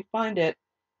 unless we find it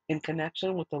in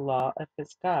connection with the law of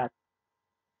his God."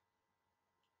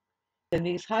 Then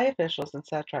these high officials and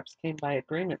satraps came by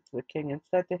agreement to the king and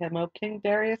said to him, "O King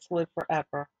Darius, live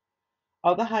forever.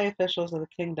 All the high officials of the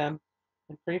kingdom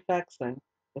and prefects and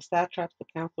the satraps, the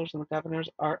counselors, and the governors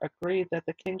are agreed that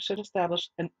the king should establish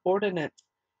an ordinance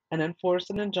and enforce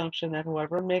an injunction that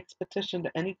whoever makes petition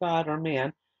to any god or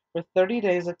man For 30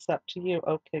 days, except to you,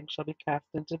 O king, shall be cast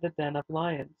into the den of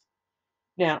lions.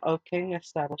 Now, O king,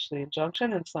 establish the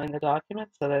injunction and sign the document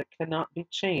so that it cannot be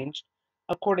changed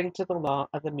according to the law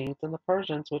of the Medes and the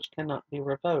Persians, which cannot be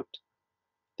revoked.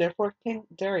 Therefore King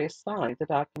Darius signed the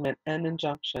document and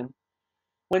injunction.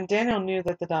 When Daniel knew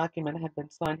that the document had been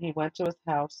signed, he went to his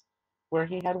house, where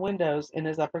he had windows in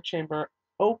his upper chamber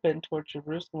open toward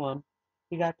Jerusalem.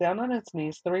 He got down on his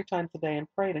knees 3 times a day and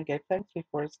prayed and gave thanks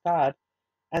before his God,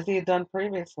 as he had done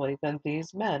previously. Then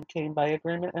these men came by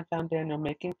agreement and found Daniel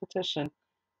making petition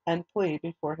and plea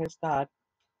before his God.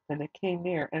 Then they came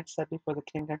near and said before the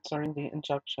king concerning the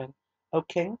injunction, O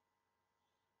king,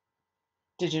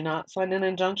 did you not sign an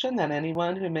injunction that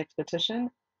anyone who makes petition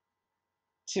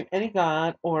to any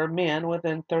god or man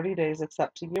within 30 days,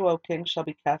 except to you, O king, shall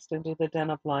be cast into the den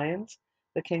of lions?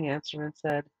 The king answered and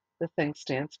said, the thing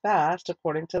stands fast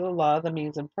according to the law of the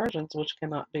Medes and Persians, which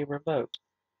cannot be revoked.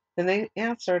 Then they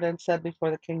answered and said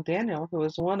before the king, Daniel, who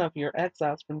is one of your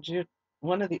exiles from Judah,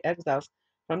 one of the exiles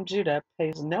from Judah,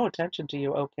 pays no attention to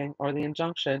you, O king, or the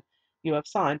injunction you have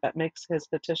signed, but makes his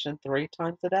petition 3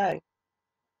 times a day.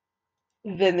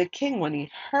 Then the king, when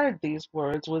he heard these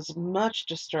words, was much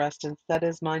distressed and set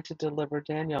his mind to deliver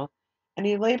Daniel. And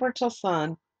he labored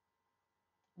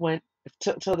went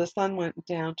till the sun went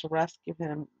down to rescue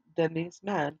him. Then these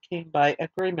men came by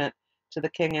agreement to the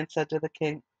king and said to the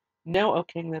king, know, O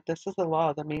king, that this is the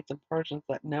law of the Medes and Persians,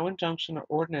 that no injunction or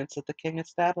ordinance that the king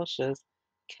establishes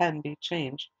can be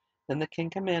changed. Then the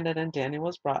king commanded, and Daniel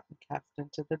was brought and cast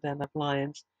into the den of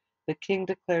lions. The king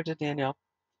declared to Daniel,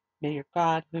 may your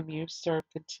God, whom you serve,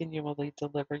 continually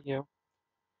deliver you.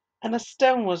 And a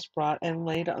stone was brought and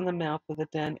laid on the mouth of the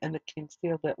den, and the king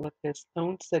sealed it with his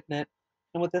own signet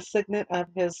and with the signet of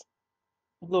his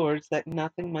lords, that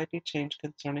nothing might be changed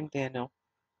concerning Daniel.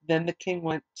 Then the king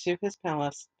went to his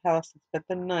palace and spent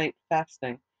the night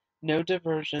fasting. No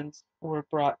diversions were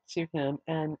brought to him,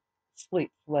 and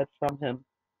sleep fled from him.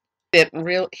 He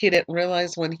didn't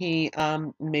realize when he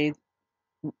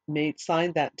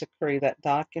signed that decree, that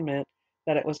document,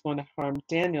 that it was going to harm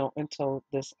Daniel until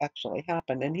this actually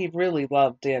happened. And he really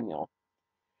loved Daniel.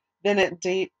 Then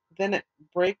at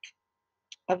break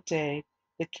of day,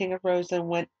 the king arose and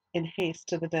went in haste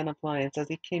to the den of lions. As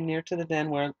he came near to the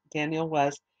den where Daniel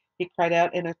was, he cried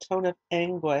out in a tone of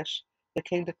anguish. The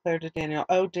king declared to Daniel,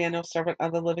 O Daniel, servant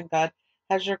of the living God,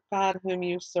 has your God, whom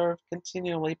you serve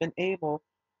continually, been able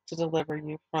to deliver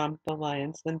you from the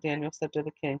lions? Then Daniel said to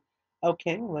the king, O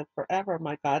king, live forever.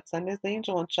 My God sent his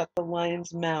angel and shut the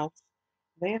lions' mouths.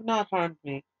 They have not harmed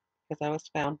me, because I was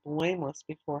found blameless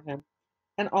before him,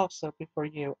 and also before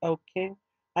you, O king.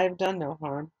 I have done no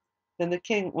harm. Then the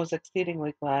king was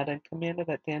exceedingly glad and commanded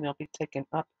that Daniel be taken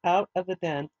up out of the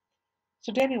den.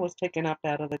 So Daniel was taken up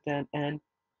out of the den, and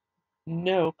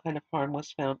no kind of harm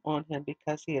was found on him,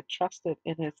 because he had trusted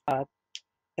in his God.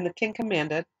 And the king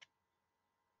commanded,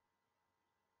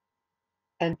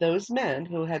 and those men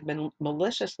who had been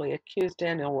maliciously accused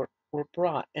Daniel were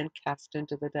brought and cast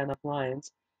into the den of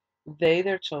lions, they,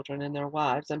 their children, and their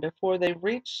wives. And before they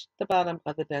reached the bottom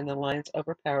of the den, the lions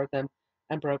overpowered them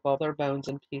and broke all their bones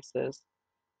in pieces.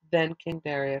 Then King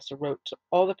Darius wrote to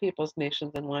all the peoples,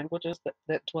 nations, and languages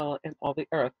that dwell in all the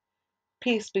earth,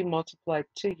 peace be multiplied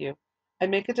to you. I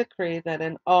make a decree that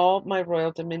in all my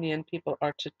royal dominion people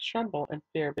are to tremble and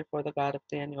fear before the God of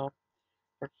Daniel,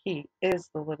 for he is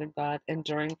the living God,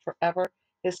 enduring forever.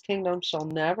 His kingdom shall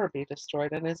never be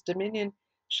destroyed, and his dominion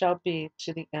shall be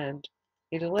to the end.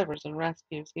 He delivers and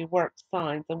rescues. He works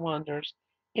signs and wonders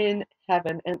in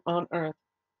heaven and on earth.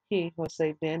 He who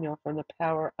saved Daniel from the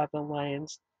power of the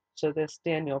lions. So this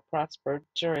Daniel prospered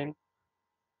during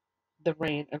the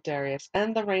reign of Darius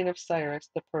and the reign of Cyrus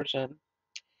the Persian.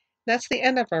 That's the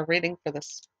end of our reading for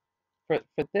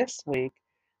this week.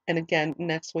 And again,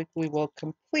 next week we will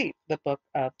complete the book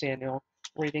of Daniel,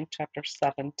 reading chapter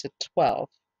 7 to 12.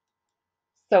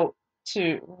 So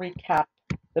to recap,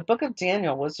 the book of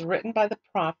Daniel was written by the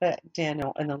prophet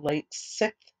Daniel in the late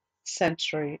 6th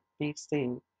century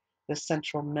BC. The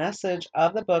central message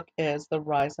of the book is the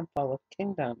rise and fall of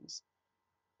kingdoms,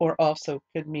 or also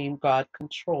could mean God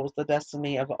controls the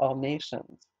destiny of all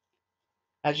nations,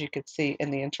 as you could see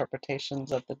in the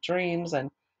interpretations of the dreams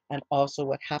and also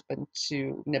what happened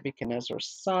to Nebuchadnezzar's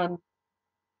son.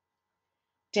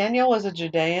 Daniel was a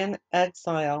Judean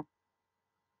exile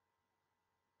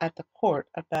at the court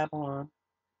of Babylon.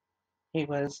 He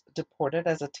was deported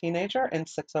as a teenager in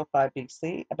 605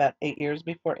 BC, about 8 years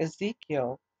before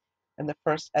Ezekiel and the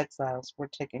first exiles were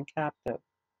taken captive.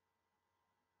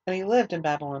 And he lived in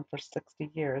Babylon for 60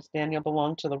 years. Daniel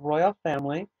belonged to the royal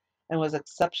family and was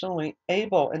exceptionally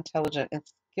able, intelligent, and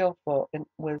skillful in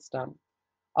wisdom.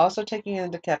 Also taken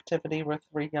into captivity were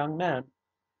three young men,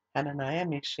 Hananiah,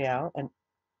 Mishael, and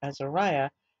Azariah,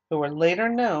 who were later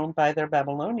known by their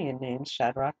Babylonian names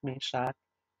Shadrach, Meshach,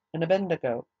 and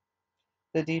Abednego.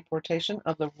 The deportation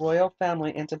of the royal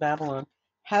family into Babylon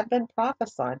had been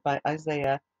prophesied by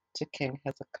Isaiah to King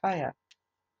Hezekiah.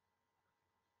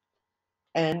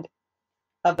 And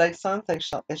of thy sons they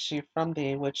shall issue from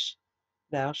thee, which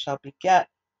thou shalt beget,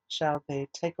 shall they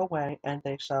take away, and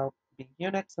they shall be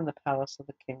eunuchs in the palace of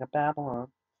the king of Babylon.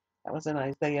 That was in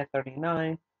Isaiah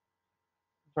 39,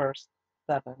 verse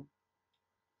 7.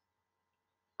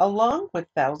 Along with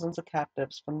thousands of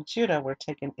captives from Judah were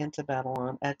taken into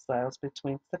Babylon exiles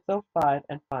between 605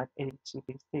 and 582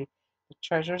 BC. The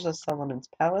treasures of Solomon's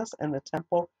palace and the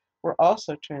temple were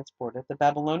also transported. The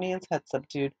Babylonians had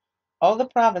subdued all the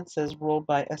provinces ruled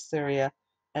by Assyria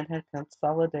and had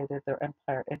consolidated their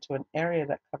empire into an area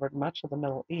that covered much of the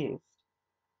Middle East.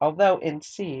 Although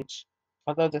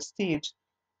the siege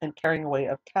and carrying away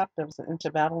of captives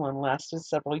into Babylon lasted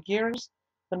several years,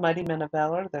 the mighty men of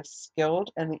valor, the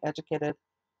skilled and the educated,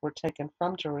 were taken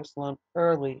from Jerusalem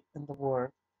early in the war.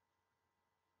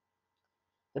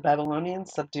 The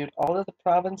Babylonians subdued all of the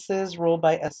provinces ruled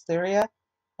by Assyria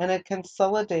and had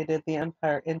consolidated the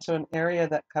empire into an area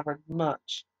that covered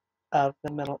much of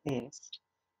the Middle East.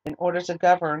 In order to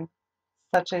govern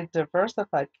such a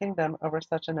diversified kingdom over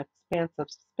such an expansive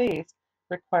space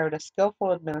required a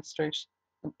skillful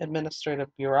administrative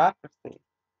bureaucracy.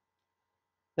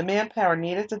 The manpower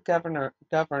needed to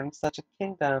govern such a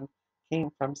kingdom came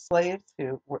from slaves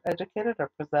who were educated or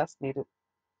possessed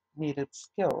needed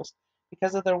skills.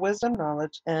 Because of their wisdom,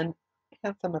 knowledge, and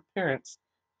handsome appearance,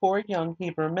 four young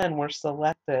Hebrew men were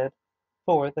selected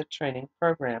for the training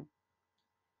program.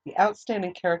 The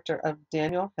outstanding character of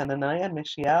Daniel, Hananiah,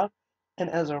 Mishael, and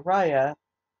Azariah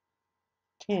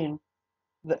came,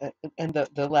 and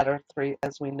the latter three,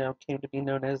 as we know, came to be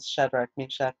known as Shadrach,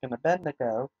 Meshach, and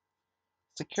Abednego,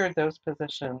 secured those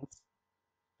positions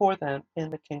for them in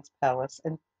the king's palace.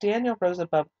 And Daniel rose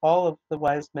above all of the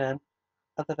wise men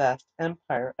of the vast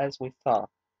empire, as we saw.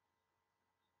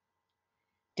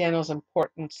 Daniel's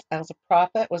importance as a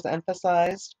prophet was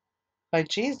emphasized by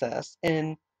Jesus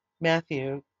in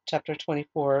Matthew chapter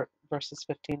 24, verses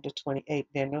 15 to 28.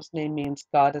 Daniel's name means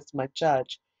God is my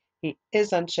judge. He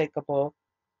is unshakable.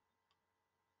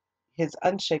 His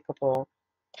unshakable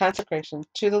consecration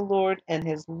to the Lord and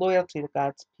his loyalty to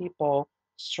God's people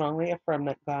strongly affirm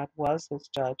that God was his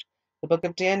judge. The book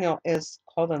of Daniel is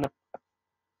called an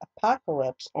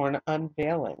apocalypse or an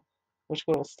unveiling, which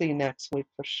we will see next week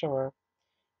for sure.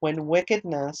 When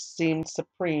wickedness seemed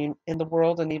supreme in the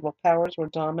world and evil powers were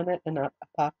dominant, an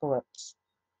apocalypse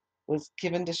was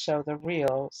given to show the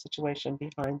real situation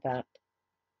behind that.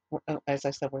 As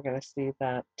I said, we're going to see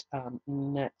that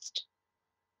next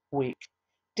week.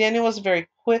 Daniel was very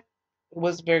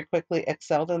quickly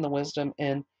excelled in the wisdom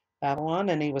in Babylon,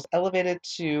 and he was elevated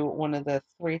to one of the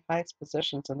three highest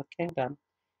positions in the kingdom.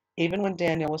 Even when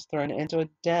Daniel was thrown into a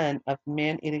den of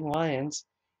man-eating lions,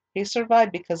 he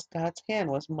survived because God's hand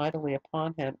was mightily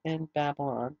upon him in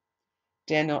Babylon.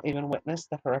 Daniel even witnessed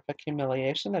the horrific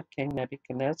humiliation of King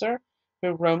Nebuchadnezzar,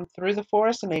 who roamed through the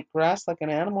forest and ate grass like an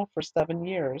animal for 7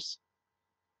 years.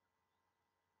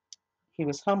 He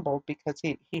was humbled because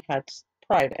he had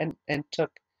pride and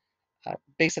took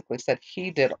basically said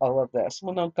he did all of this.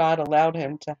 Well, no, God allowed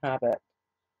him to have it,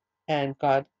 and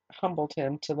God humbled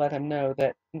him to let him know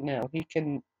that no, he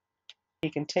can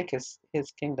take his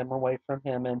kingdom away from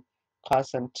him and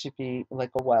cause him to be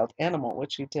like a wild animal,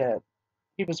 which he did.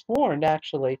 He was warned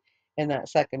actually in that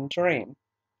second dream.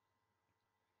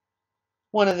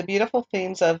 One of the beautiful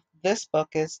themes of this book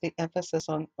is the emphasis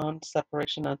on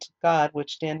separation unto God,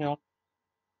 which Daniel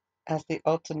as the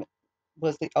ultimate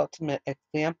was the ultimate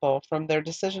example. From their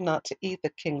decision not to eat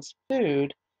the king's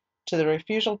food to the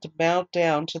refusal to bow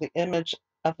down to the image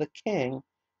of the king,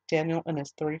 Daniel and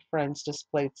his three friends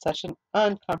displayed such an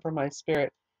uncompromised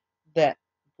spirit that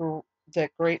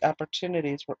that great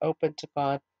opportunities were opened to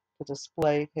God to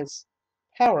display his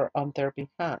power on their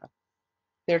behalf.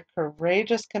 Their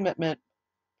courageous commitment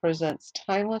presents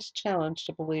timeless challenge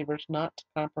to believers not to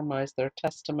compromise their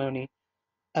testimony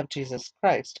of Jesus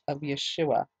Christ, of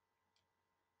Yeshua.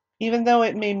 Even though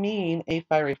it may mean a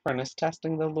fiery furnace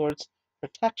testing, the Lord's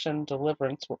protection,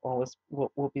 deliverance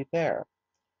will be there.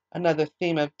 Another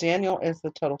theme of Daniel is the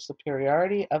total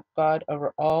superiority of God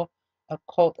over all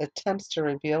occult attempts to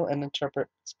reveal and interpret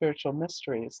spiritual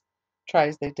mysteries. Try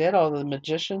as they did, all the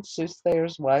magicians,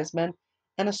 soothsayers, wise men,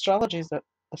 and astrologers of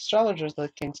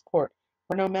the king's court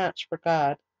were no match for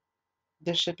God.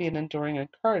 This should be an enduring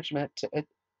encouragement to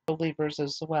believers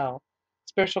as well.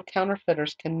 Spiritual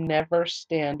counterfeiters can never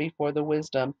stand before the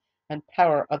wisdom and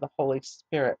power of the Holy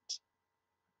Spirit.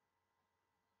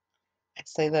 I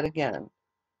say that again,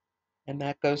 and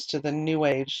that goes to the New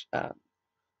Age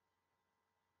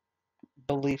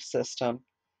belief system.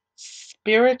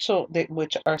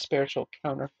 Which are spiritual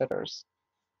counterfeiters,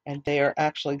 and they are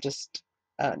actually just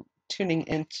tuning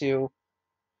into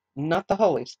not the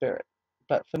Holy Spirit,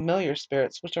 but familiar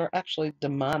spirits, which are actually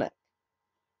demonic.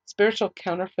 Spiritual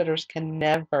counterfeiters can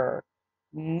never,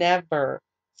 never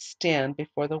stand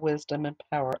before the wisdom and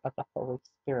power of the Holy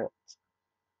Spirit.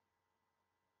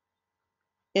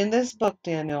 In this book,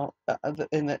 Daniel,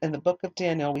 in the book of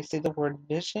Daniel, we see the word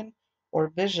vision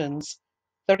or visions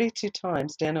 32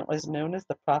 times. Daniel is known as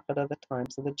the prophet of the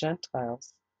times of the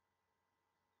Gentiles.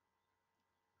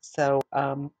 So,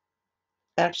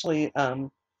 actually,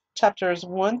 chapters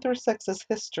 1 through 6 is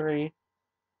history,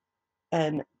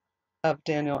 and of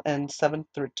Daniel, and 7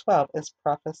 through 12 is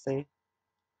prophecy.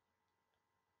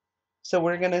 So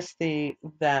we're going to see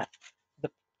that the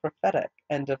prophetic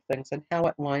end of things and how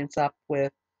it lines up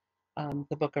with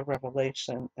the book of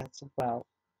Revelation as well.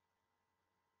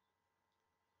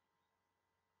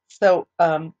 So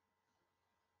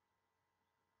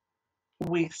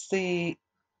we see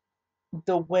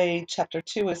the way chapter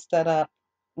 2 is set up.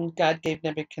 God gave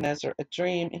Nebuchadnezzar a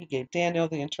dream. He gave Daniel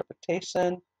the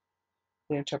interpretation.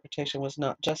 The interpretation was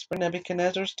not just for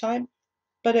Nebuchadnezzar's time,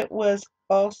 but it was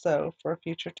also for a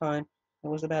future time. It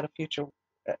was about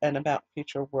about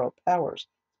future world powers,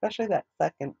 especially that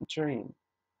second dream.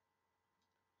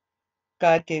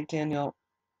 God gave Daniel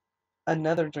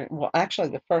another dream. Well, actually,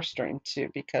 the first dream too,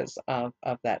 because of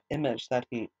that image that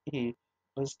he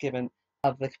was given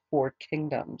of the four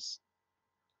kingdoms.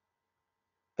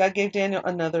 God gave Daniel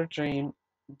another dream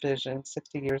vision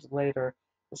 60 years later.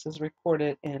 This is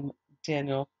recorded in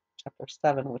Daniel chapter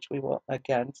 7, which we will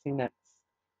again see next,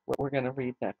 what we're going to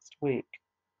read next week.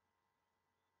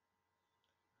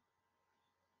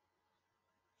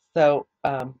 So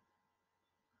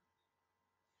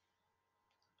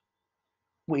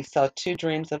we saw two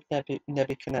dreams of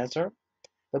Nebuchadnezzar,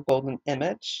 the golden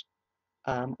image,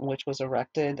 which was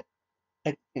erected.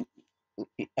 uh,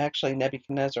 Actually,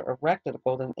 Nebuchadnezzar erected a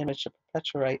golden image to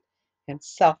perpetuate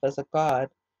himself as a god,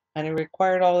 and he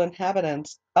required all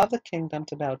inhabitants of the kingdom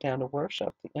to bow down to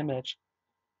worship the image.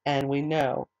 And we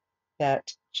know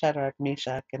that Shadrach,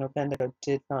 Meshach, and Abednego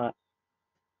did not.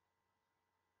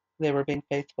 They were being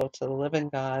faithful to the living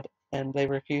God, and they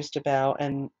refused to bow,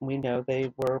 and we know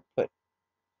they were put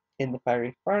in the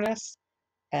fiery furnace,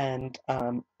 and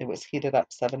it was heated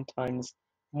up 7 times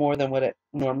more than what it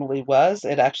normally was.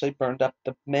 It actually burned up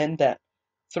the men that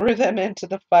threw them into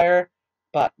the fire,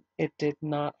 but it did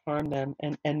not harm them.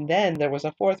 And then there was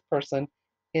a fourth person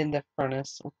in the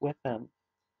furnace with them.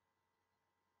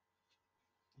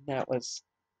 That was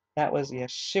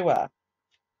Yeshua,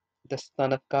 the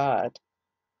Son of God.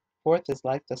 Fourth is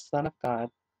like the Son of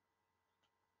God.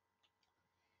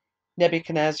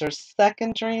 Nebuchadnezzar's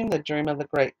second dream, the dream of the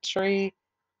great tree,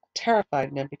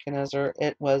 terrified Nebuchadnezzar.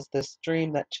 It was this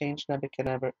dream that changed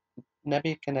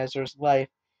Nebuchadnezzar's life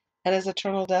and his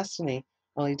eternal destiny.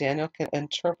 Only Daniel can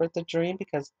interpret the dream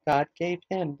because God gave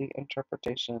him the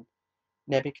interpretation.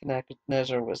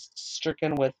 Nebuchadnezzar was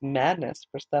stricken with madness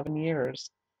for 7 years,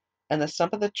 and the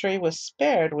stump of the tree was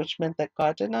spared, which meant that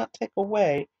God did not take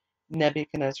away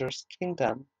Nebuchadnezzar's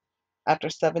kingdom. After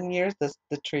 7 years, the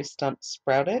tree stump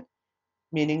sprouted,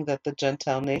 meaning that the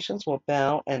Gentile nations will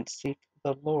bow and seek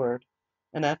the Lord.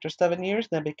 And after 7 years,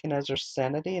 Nebuchadnezzar's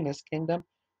sanity and his kingdom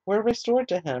were restored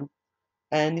to him,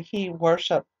 and he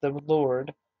worshipped the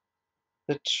Lord,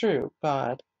 the true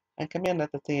God, and commanded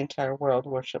that the entire world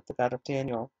worship the God of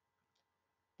Daniel.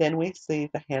 Then we see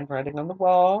the handwriting on the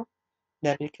wall.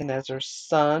 Nebuchadnezzar's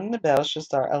son,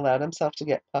 Belshazzar, allowed himself to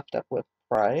get puffed up with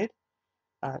pride,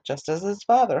 just as his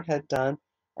father had done,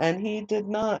 and he did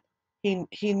not.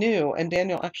 He knew, and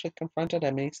Daniel actually confronted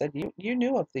him, and he said, "You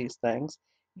knew of these things,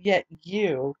 yet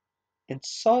you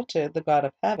insulted the God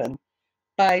of heaven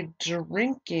by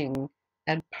drinking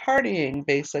and partying,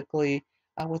 basically,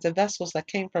 with the vessels that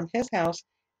came from his house,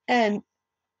 and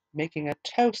making a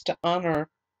toast to honor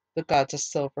the gods of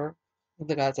silver,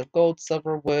 the gods of gold,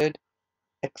 silver, wood,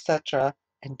 etc.,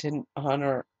 and didn't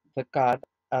honor the God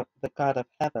of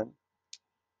heaven."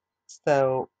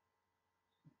 So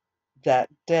that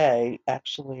day,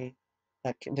 actually,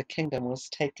 the kingdom was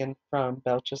taken from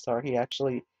Belshazzar. He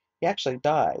actually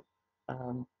died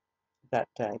that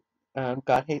day.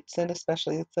 God hates sin,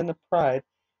 especially the sin of pride.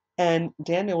 And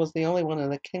Daniel was the only one in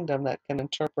the kingdom that can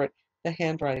interpret the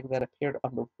handwriting that appeared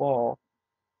on the wall.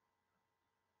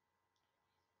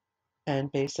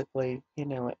 And basically,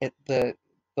 the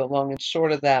long and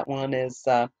short of that one is,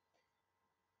 God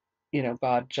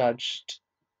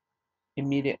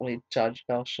immediately judged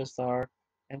Belshazzar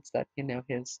and said,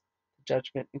 his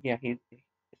judgment,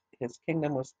 his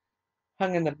kingdom was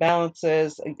hung in the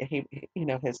balances.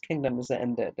 His kingdom is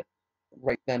ended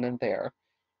right then and there.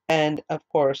 And of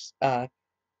course,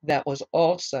 that was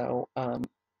also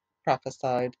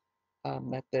prophesied,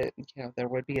 that there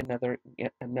would be another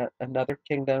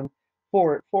kingdom,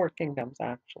 four kingdoms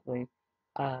actually,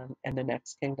 and the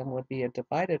next kingdom would be a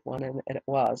divided one, and it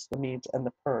was the Medes and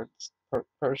the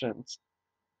Persians.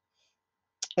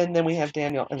 And then we have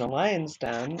Daniel in the lion's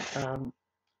den.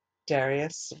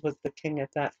 Darius was the king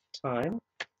at that time,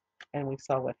 and we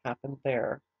saw what happened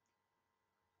there.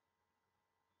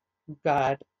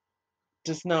 God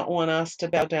does not want us to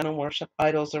bow down and worship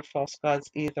idols or false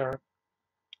gods either.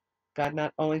 God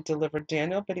not only delivered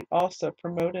Daniel, but he also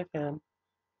promoted him.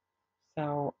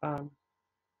 So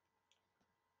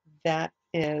that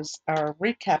is our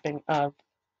recapping of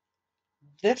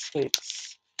this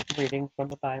week's reading from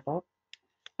the Bible.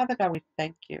 Father God, we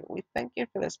thank you. We thank you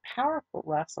for this powerful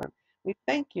lesson. We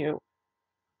thank you.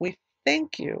 We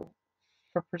thank you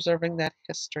for preserving that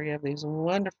history of these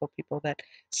wonderful people that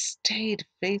stayed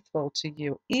faithful to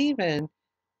you, even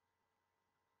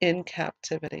in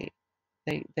captivity.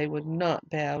 They would not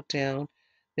bow down.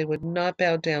 They would not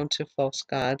bow down to false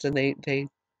gods, and they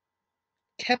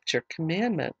kept your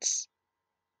commandments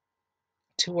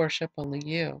to worship only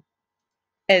you.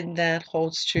 And that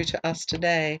holds true to us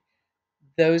today.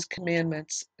 Those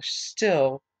commandments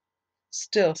still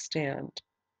stand.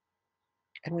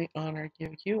 And we honor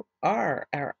you. You are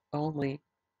our only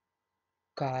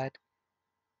God.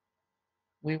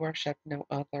 We worship no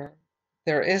other.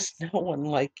 There is no one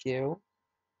like you.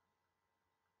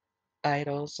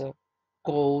 Idols of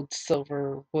gold,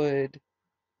 silver, wood,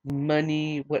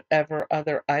 money, whatever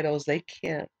other idols, they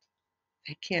can't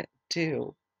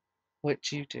do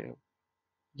what you do.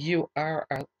 You are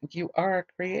a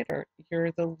creator.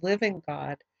 You're the living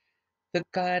God, the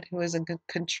God who is in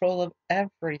control of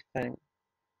everything,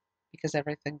 because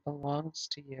everything belongs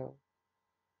to you.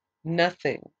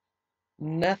 Nothing,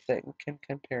 nothing can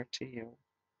compare to you.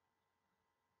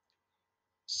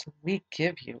 So we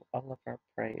give you all of our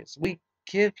praise. We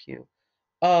give you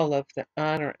all of the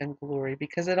honor and glory,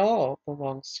 because it all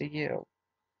belongs to you.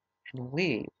 And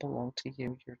we belong to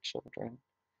you, your children.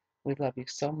 We love you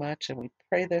so much, and we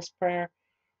pray this prayer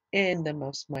in the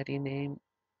most mighty name,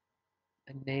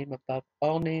 the name above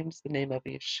all names, the name of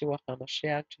Yeshua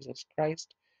HaMashiach, Jesus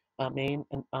Christ. Amen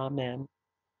and amen.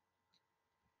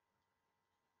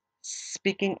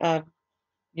 Speaking of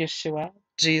Yeshua,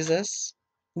 Jesus,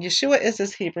 Yeshua is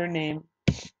his Hebrew name,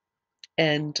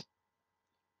 and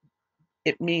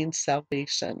it means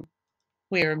salvation.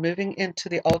 We are moving into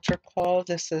the altar call.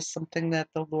 This is something that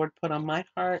the Lord put on my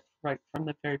heart right from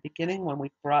the very beginning when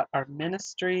we brought our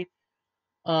ministry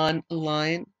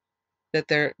online, that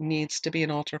there needs to be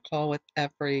an altar call with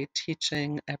every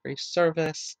teaching, every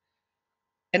service.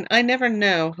 And I never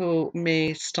know who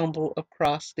may stumble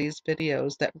across these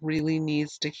videos that really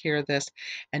needs to hear this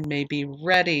and may be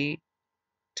ready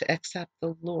to accept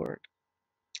the Lord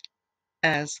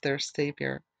as their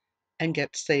Savior and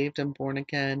get saved and born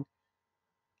again.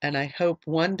 And I hope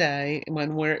one day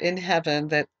when we're in heaven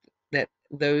that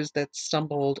those that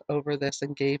stumbled over this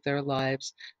and gave their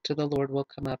lives to the Lord will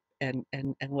come up and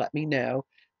let me know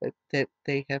that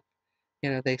they have,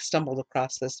 they stumbled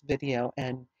across this video,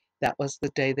 and that was the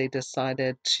day they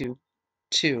decided to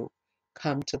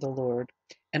come to the Lord.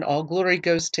 And all glory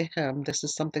goes to him. This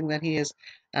is something that he has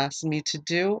asked me to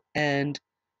do, and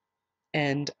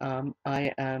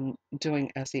I am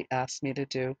doing as he asked me to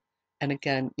do. And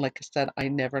again, like I said, I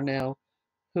never know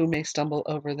who may stumble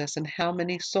over this and how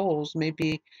many souls may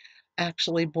be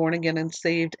actually born again and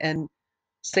saved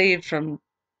from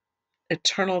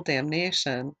eternal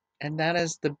damnation. And that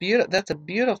is that's a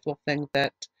beautiful thing,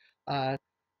 that uh,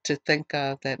 to think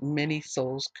of, that many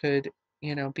souls could,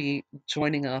 be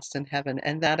joining us in heaven.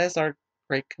 And that is our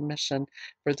great commission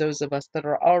for those of us that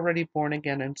are already born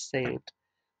again and saved.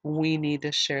 We need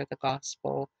to share the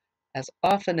gospel as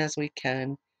often as we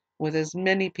can with as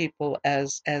many people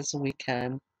as we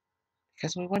can,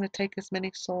 because we want to take as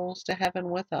many souls to heaven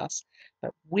with us.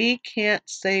 But we can't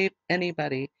save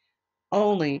anybody.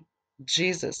 Only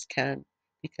Jesus can,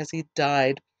 because he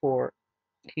died for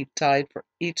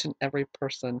each and every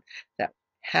person that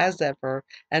has ever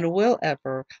and will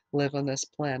ever live on this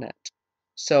planet.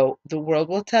 So the world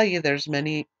will tell you there's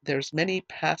many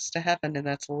paths to heaven, and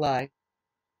that's a lie.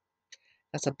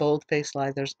 That's a bold-faced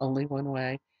lie. There's only one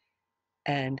way,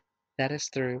 and that is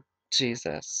through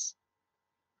Jesus.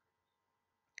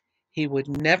 He would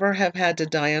never have had to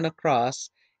die on a cross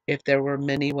if there were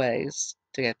many ways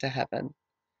to get to heaven.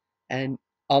 And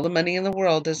all the money in the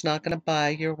world is not going to buy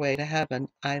your way to heaven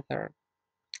either.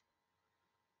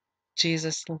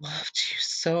 Jesus loved you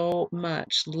so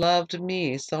much, loved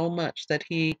me so much that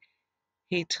he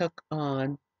took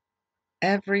on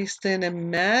every sin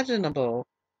imaginable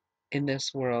in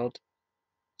this world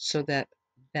so that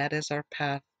that is our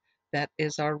path, that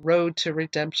is our road to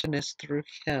redemption is through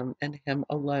him and him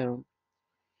alone.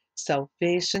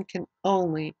 Salvation can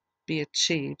only be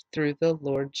achieved through the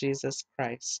Lord Jesus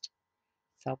Christ.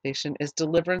 Salvation is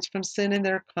deliverance from sin and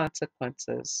their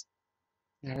consequences.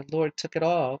 Our Lord took it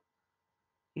all.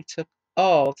 He took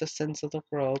all the sins of the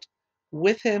world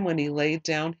with him when he laid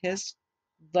down his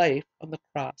life on the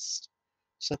cross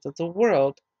so that the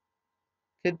world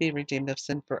could be redeemed of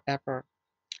sin forever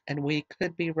and we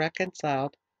could be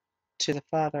reconciled to the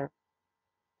Father.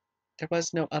 There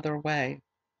was no other way.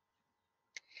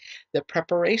 The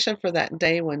preparation for that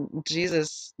day when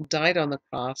Jesus died on the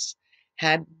cross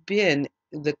had been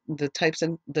the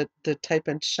type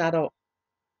and shadow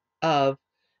of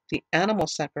the animal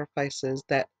sacrifices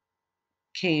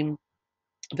came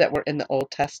that were in the Old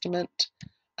Testament,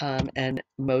 and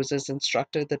Moses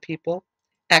instructed the people.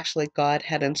 Actually, God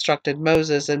had instructed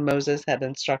Moses, and Moses had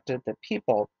instructed the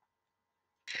people.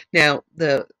 Now,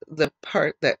 the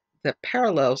part that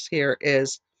parallels here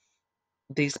is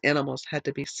these animals had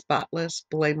to be spotless,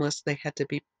 blameless. They had to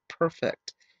be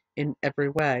perfect in every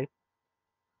way,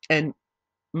 and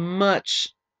much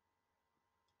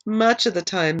much of the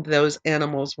time, those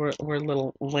animals were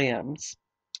little lambs.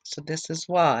 So this is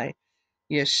why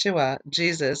Yeshua,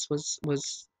 Jesus,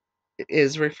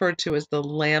 is referred to as the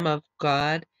Lamb of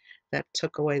God that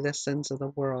took away the sins of the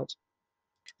world.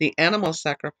 The animal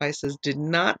sacrifices did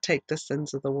not take the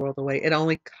sins of the world away. It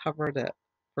only covered it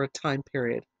for a time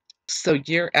period. So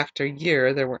year after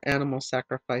year, there were animal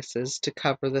sacrifices to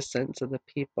cover the sins of the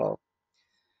people.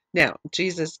 Now,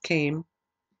 Jesus came,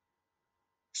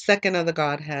 second of the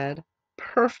Godhead,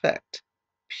 perfect,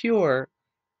 pure,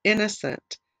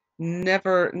 innocent,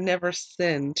 never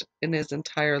sinned in his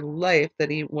entire life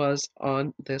that he was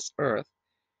on this earth.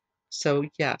 So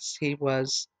yes, he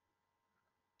was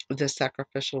the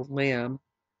sacrificial lamb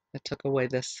that took away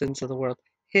the sins of the world.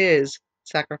 His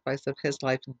sacrifice of his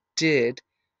life did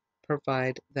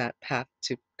provide that path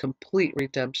to complete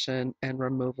redemption and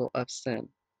removal of sin.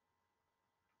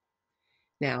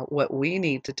 Now, what we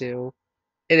need to do,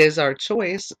 it is our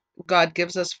choice. God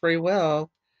gives us free will,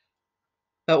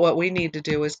 but what we need to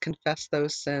do is confess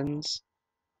those sins,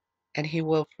 and he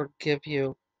will forgive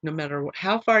you. No matter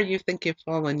how far you think you've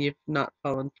fallen, you've not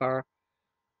fallen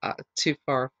too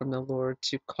far from the Lord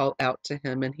to call out to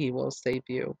him, and he will save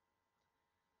you.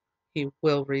 He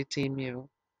will redeem you.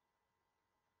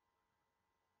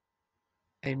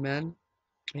 Amen.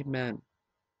 Amen.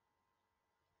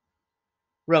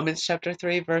 Romans chapter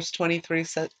 3, verse 23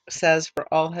 says,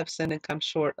 "For all have sinned and come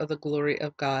short of the glory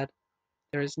of God."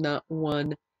 There is not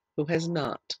one who has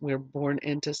not. We're born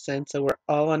into sin, so we're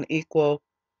all on equal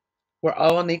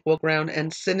ground,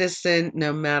 and sin is sin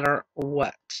no matter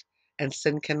what. And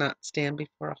sin cannot stand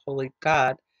before a holy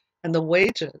God. And the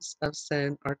wages of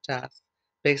sin are death,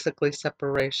 basically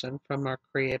separation from our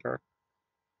Creator.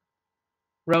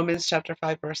 Romans chapter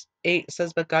 5, verse 8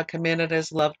 says, "But God commanded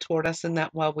his love toward us in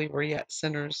that while we were yet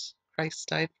sinners, Christ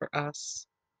died for us."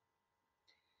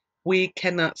 We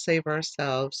cannot save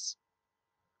ourselves.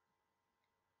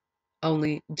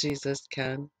 Only Jesus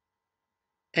can.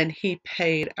 And he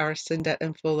paid our sin debt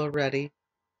in full already.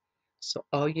 So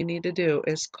all you need to do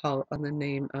is call on the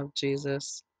name of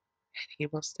Jesus, and he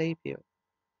will save you.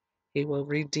 He will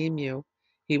redeem you.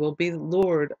 He will be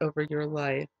Lord over your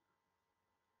life.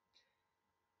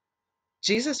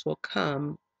 Jesus will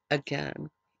come again.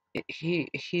 He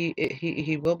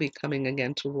will be coming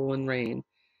again to rule and reign.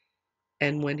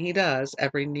 And when he does,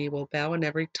 every knee will bow and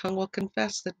every tongue will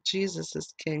confess that Jesus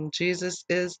is King. Jesus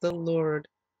is the Lord,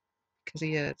 because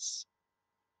he is.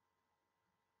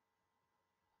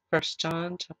 1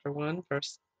 John chapter 1,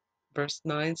 verse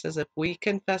 9 says, "If we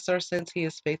confess our sins, he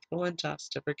is faithful and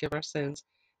just to forgive our sins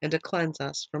and to cleanse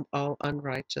us from all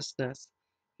unrighteousness."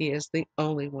 He is the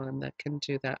only one that can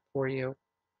do that for you.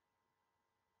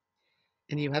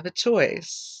 And you have a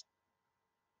choice.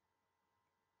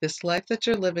 This life that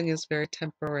you're living is very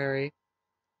temporary.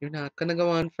 You're not going to go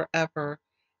on forever.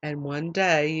 And one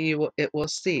day it will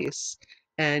cease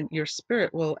and your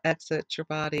spirit will exit your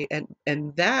body,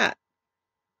 and that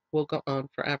will go on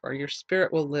forever. Your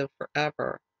spirit will live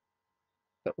forever.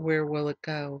 But where will it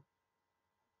go?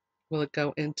 Will it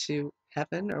go into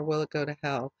heaven or will it go to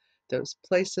hell? Those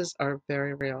places are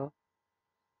very real.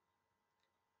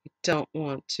 You don't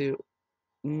want to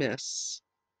miss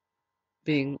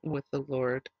being with the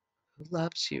Lord who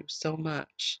loves you so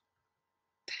much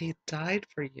that he died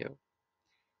for you.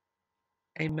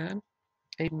 Amen.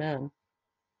 Amen.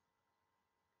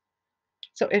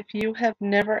 So if you have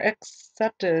never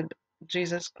accepted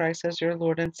Jesus Christ as your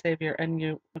Lord and Savior and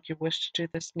you wish to do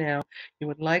this now, you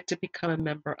would like to become a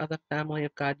member of the family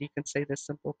of God, you can say this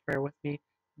simple prayer with me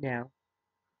now.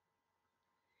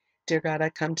 Dear God, I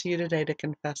come to you today to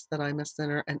confess that I'm a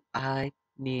sinner and I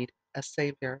need a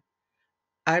Savior.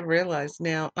 I realize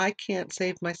now I can't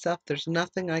save myself. There's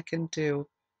nothing I can do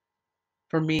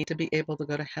for me to be able to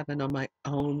go to heaven on my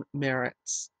own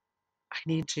merits. I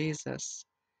need Jesus.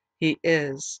 He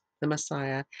is the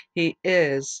Messiah. He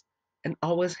is and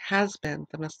always has been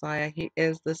the Messiah. He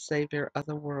is the Savior of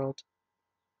the world.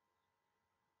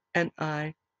 And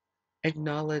I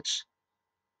acknowledge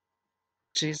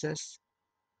Jesus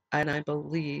and I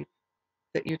believe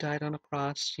that you died on a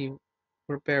cross. You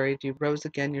were buried. You rose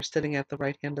again. You're sitting at the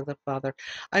right hand of the Father.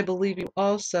 I believe you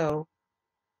also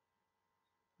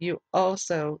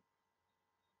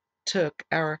took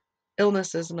our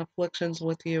illnesses and afflictions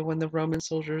with you when the Roman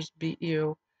soldiers beat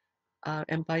you,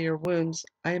 and by your wounds,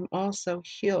 I am also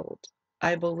healed.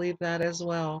 I believe that as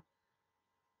well.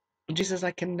 Jesus,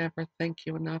 I can never thank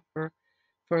you enough for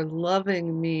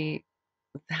loving me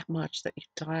that much that you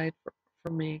died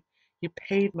for me. You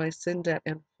paid my sin debt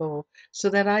in full so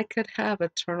that I could have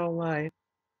eternal life.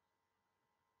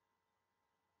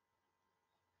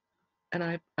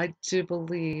 And I do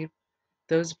believe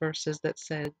those verses that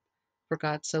said, for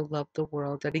God so loved the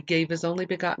world that he gave his only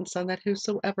begotten Son, that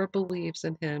whosoever believes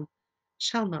in him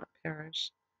shall not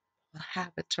perish, will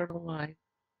have eternal life.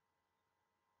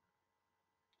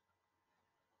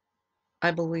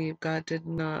 I believe God did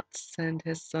not send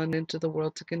his Son into the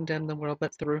world to condemn the world,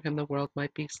 but through him the world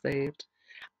might be saved.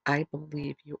 I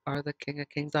believe you are the King of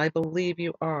Kings. I believe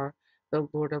you are the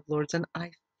Lord of Lords. And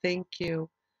I thank you.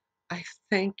 I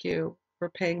thank you for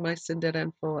paying my sin debt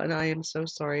in full. And I am so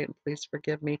sorry. And please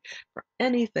forgive me for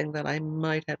anything that I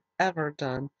might have ever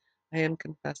done. I am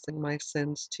confessing my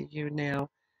sins to you now.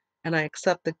 And I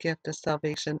accept the gift of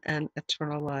salvation and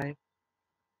eternal life.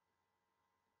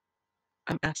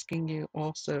 I'm asking you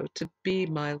also to be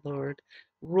my Lord.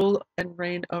 Rule and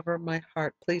reign over my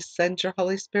heart. Please send your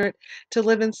Holy Spirit to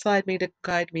live inside me, to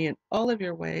guide me in all of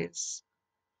your ways,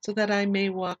 so that I may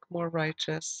walk more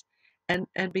righteous and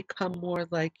become more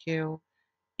like you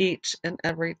each and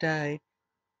every day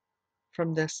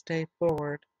from this day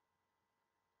forward.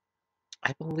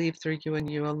 I believe through you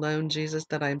and you alone, Jesus,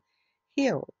 that I'm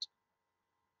healed,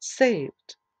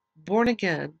 saved, born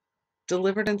again,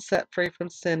 delivered and set free from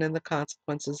sin and the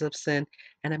consequences of sin,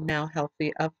 and am now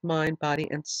healthy of mind, body,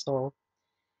 and soul.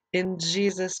 In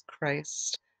Jesus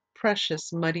Christ,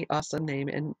 precious, mighty, awesome name,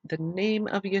 in the name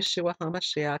of Yeshua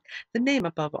HaMashiach, the name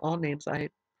above all names, I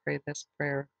pray this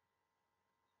prayer.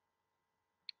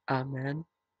 Amen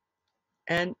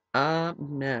and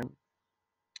amen.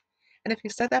 And if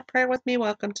you said that prayer with me,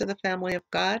 welcome to the family of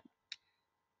God.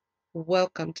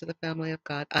 Welcome to the family of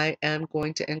God. I am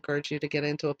going to encourage you to get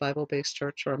into a Bible-based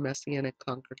church or a Messianic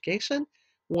congregation,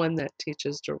 one that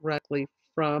teaches directly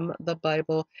from the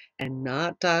Bible and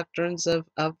not doctrines of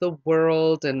the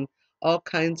world and all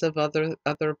kinds of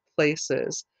other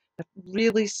places, but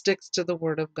really sticks to the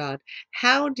Word of God.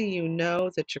 How do you know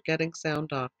that you're getting sound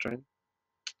doctrine?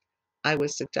 I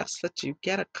would suggest that you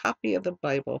get a copy of the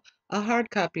Bible, a hard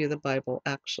copy of the Bible,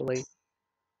 actually.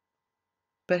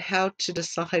 But how to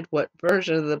decide what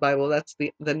version of the Bible, that's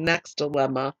the next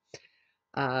dilemma.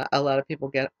 A lot of people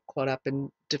get caught up in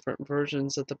different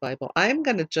versions of the Bible. I'm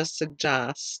going to just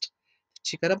suggest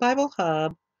that you go to Bible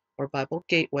Hub or Bible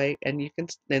Gateway, and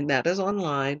that is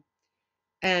online,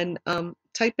 and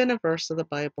type in a verse of the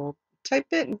Bible.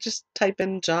 Just type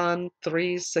in John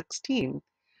 3:16.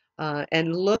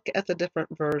 And look at the different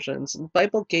versions.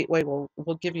 Bible Gateway will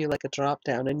give you like a drop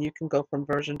down, and you can go from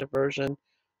version to version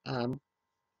um,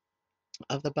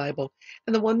 of the Bible.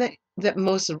 And the one that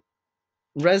most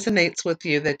resonates with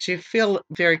you, that you feel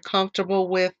very comfortable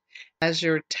with as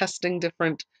you're testing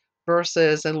different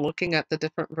verses and looking at the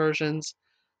different versions,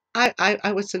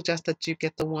 I would suggest that you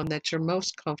get the one that you're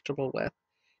most comfortable with,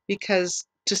 because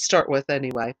to start with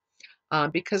anyway.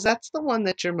 Because that's the one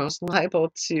that you're most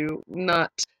liable to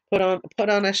not put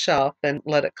on a shelf and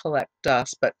let it collect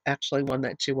dust, but actually one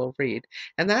that you will read.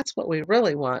 And that's what we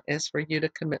really want, is for you to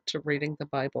commit to reading the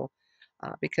Bible,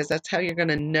 because that's how you're going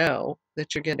to know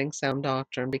that you're getting sound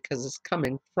doctrine, because it's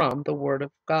coming from the Word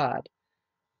of God.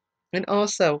 And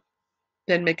also,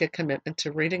 then make a commitment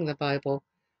to reading the Bible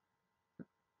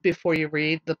before you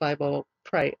read the Bible,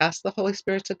 pray. Ask the Holy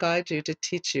Spirit to guide you, to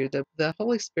teach you. The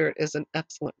Holy Spirit is an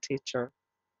excellent teacher,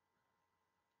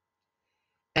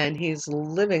 and He's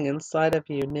living inside of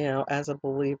you now as a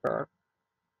believer.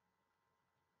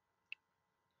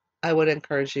 I would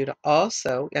encourage you to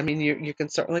also, I mean, you can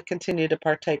certainly continue to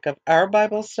partake of our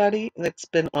Bible study that's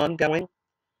been ongoing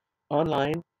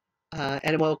online, and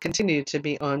it will continue to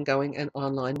be ongoing and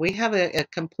online. We have a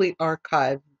complete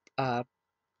archive uh,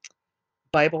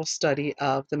 Bible study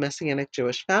of the Messianic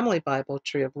Jewish Family Bible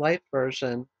Tree of Life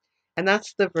version, and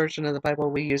that's the version of the Bible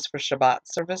we use for Shabbat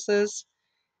services.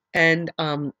 And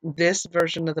this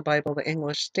version of the Bible, the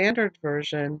English Standard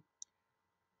Version,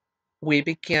 we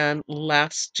began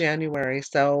last January,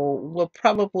 so we'll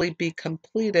probably be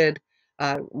completed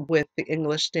with the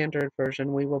English Standard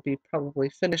Version. We will be probably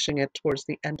finishing it towards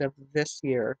the end of this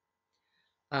year.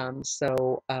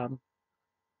 So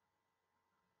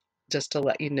just to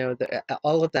let you know that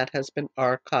all of that has been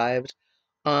archived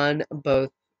on both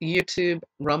YouTube,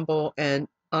 Rumble, and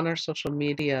on our social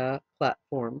media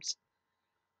platforms.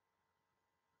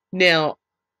 Now,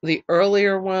 the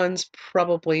earlier ones,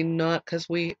 probably not, because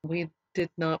we did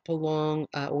not belong,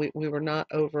 we were not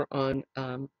over on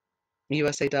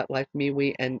USA.Life,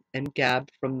 MeWe, and Gab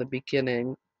from the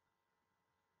beginning.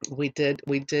 We did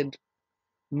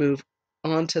move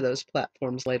onto those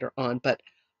platforms later on, but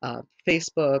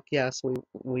Facebook, yes,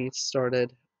 we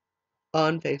started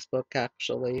on Facebook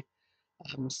actually.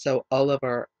 So all of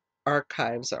our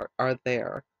archives are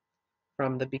there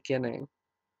from the beginning.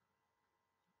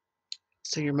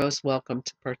 So you're most welcome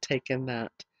to partake in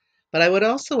that. But I would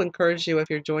also encourage you, if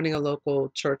you're joining a local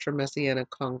church or Messianic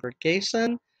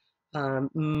congregation,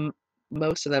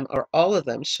 most of them or all of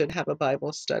them should have a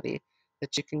Bible study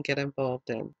that you can get involved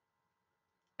in.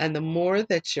 And the more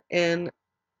that you're in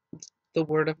the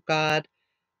Word of God,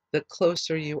 the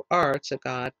closer you are to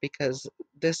God, because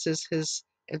this is His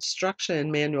instruction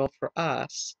manual for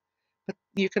us. But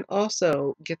you can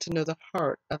also get to know the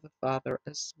heart of the Father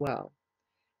as well.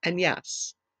 And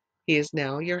yes, He is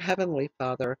now your Heavenly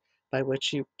Father, by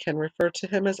which you can refer to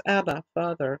Him as Abba,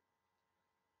 Father.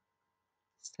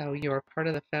 So you are part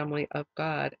of the family of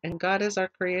God, and God is our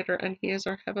Creator, and He is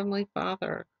our Heavenly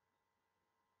Father.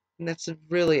 And that's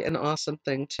really an awesome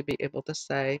thing to be able to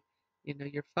say,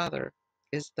 your Father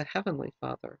is the Heavenly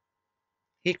Father.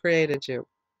 He created you.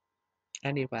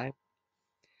 Anyway,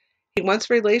 He wants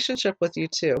relationship with you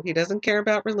too. He doesn't care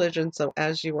about religion, so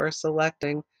as you are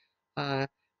selecting uh,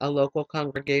 a local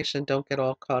congregation, don't get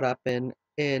all caught up in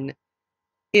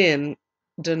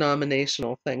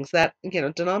denominational things. That,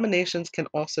 denominations can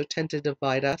also tend to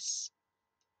divide us,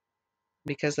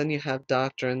 because then you have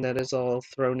doctrine that is all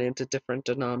thrown into different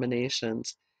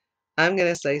denominations. I'm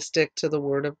going to say stick to the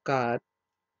Word of God,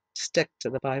 stick to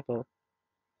the Bible.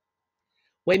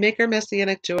 Waymaker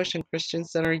Messianic Jewish and Christian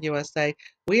Center USA,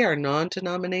 we are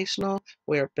non-denominational,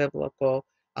 we are biblical,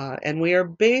 and we are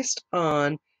based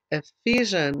on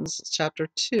Ephesians chapter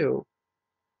 2,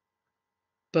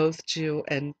 both Jew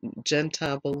and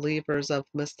Gentile believers of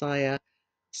Messiah,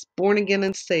 born again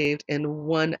and saved in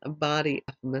one body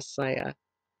of Messiah.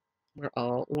 We're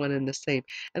all one and the same.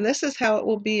 And this is how it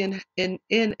will be in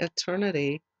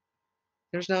eternity.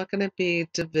 There's not going to be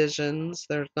divisions.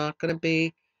 There's not going to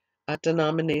be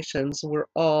denominations. We're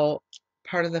all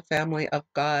part of the family of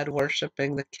God,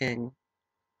 worshiping the King.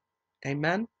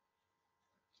 Amen?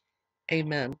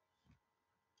 Amen.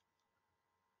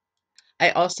 I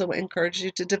also encourage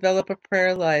you to develop a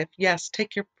prayer life. Yes,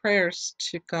 take your prayers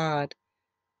to God.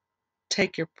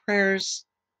 Take your prayers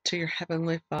to your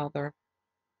Heavenly Father.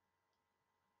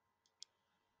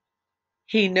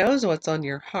 He knows what's on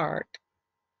your heart,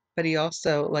 but He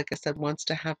also, like I said, wants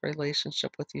to have a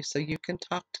relationship with you so you can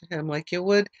talk to Him like you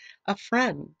would a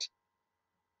friend.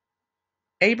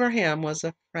 Abraham was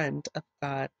a friend of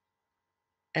God,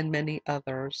 and many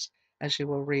others, as you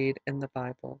will read in the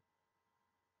Bible.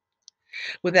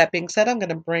 With that being said, I'm going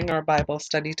to bring our Bible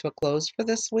study to a close for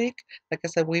this week. Like I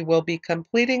said, we will be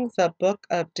completing the book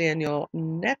of Daniel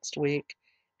next week,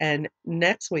 and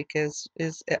next week is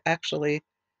actually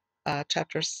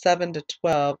chapters 7 to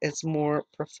 12 is more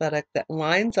prophetic, that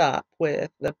lines up with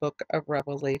the book of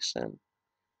Revelation,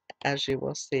 as you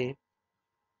will see.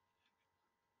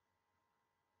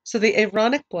 So the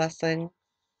Aaronic blessing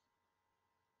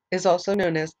is also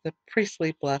known as the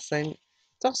priestly blessing.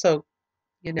 It's also,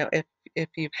 if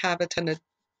you have attended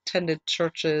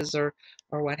churches or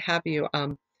what have you,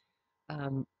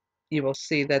 you will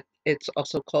see that it's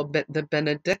also called the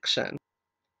benediction.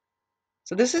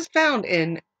 So this is found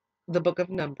in the book of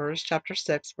Numbers, chapter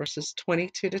 6, verses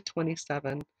 22 to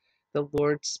 27. the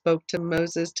Lord spoke to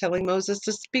Moses, telling Moses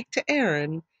to speak to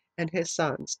Aaron and his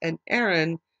sons. And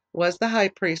Aaron was the high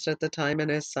priest at the time,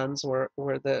 and his sons were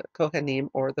the Kohanim,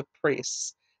 or the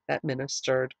priests that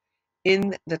ministered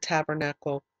in the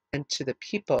tabernacle and to the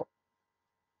people.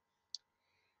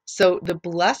 So the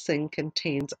blessing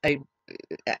contains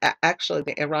actually,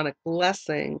 the Aaronic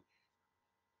blessing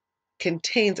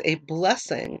contains a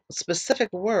blessing,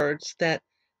 specific words that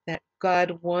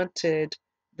God wanted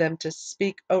them to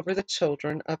speak over the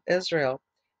children of Israel.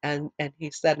 And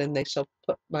he said, and they shall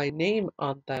put my name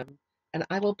on them, and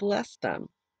I will bless them.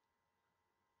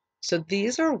 So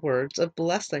these are words of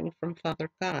blessing from Father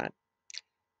God.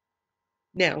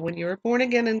 Now, when you are born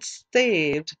again and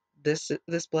saved, this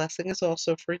blessing is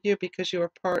also for you, because you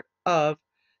are part of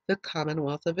the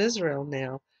Commonwealth of Israel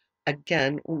now.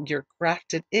 Again, you're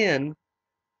grafted in.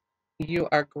 You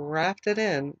are grafted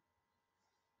in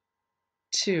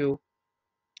to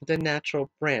the natural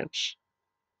branch.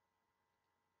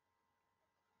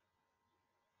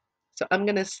 So I'm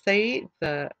going to say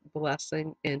the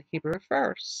blessing in Hebrew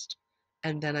first,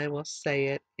 and then I will say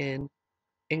it in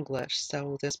English.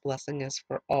 So this blessing is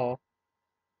for all.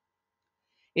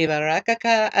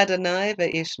 Ibarakaka Adonai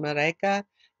ve'ishmareka,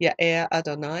 Ya'er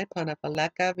Adonai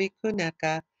panavalecha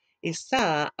v'kuneka,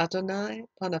 Isa Adonai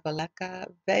panavalecha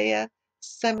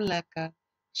ve'semlecha.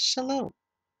 Shalom.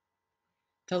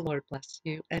 The Lord bless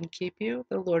you and keep you.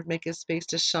 The Lord make his face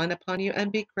to shine upon you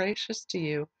and be gracious to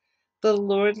you. The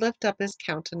Lord lift up his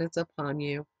countenance upon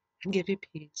you and give you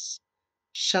peace.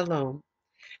 Shalom.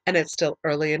 And it's still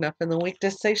early enough in the week to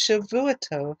say Shavua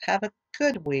Tov. Have a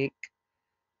good week.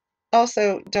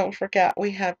 Also, don't forget,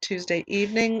 we have Tuesday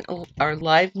evening, our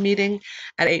live meeting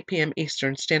at 8 p.m.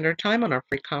 Eastern Standard Time on our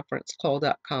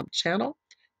freeconferencecall.com channel.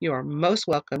 You are most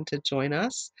welcome to join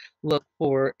us.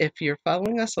 If you're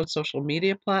following us on social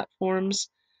media platforms,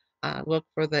 look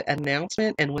for the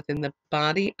announcement, and within the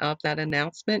body of that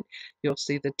announcement, you'll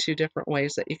see the two different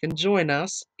ways that you can join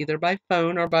us, either by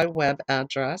phone or by web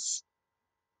address.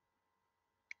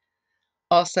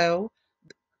 Also,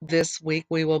 this week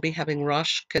we will be having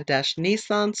Rosh Chodesh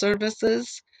Nissan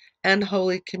services and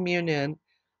Holy Communion.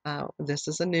 This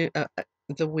is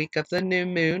the week of the new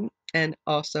moon, and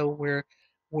also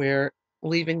we're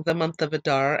leaving the month of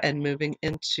Adar and moving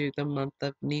into the month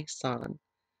of Nisan,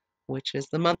 which is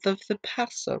the month of the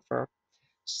Passover.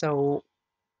 So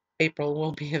April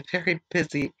will be a very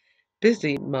busy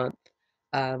month,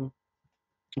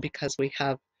 because we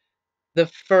have the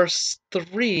first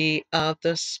three of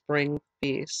the spring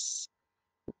feasts,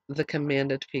 the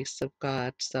commanded feasts of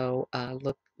God. So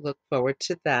look forward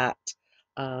to that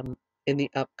in the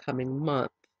upcoming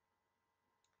month.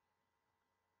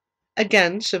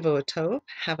 Again, Shavua Tov,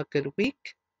 have a good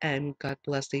week, and God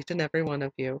bless each and every one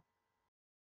of you.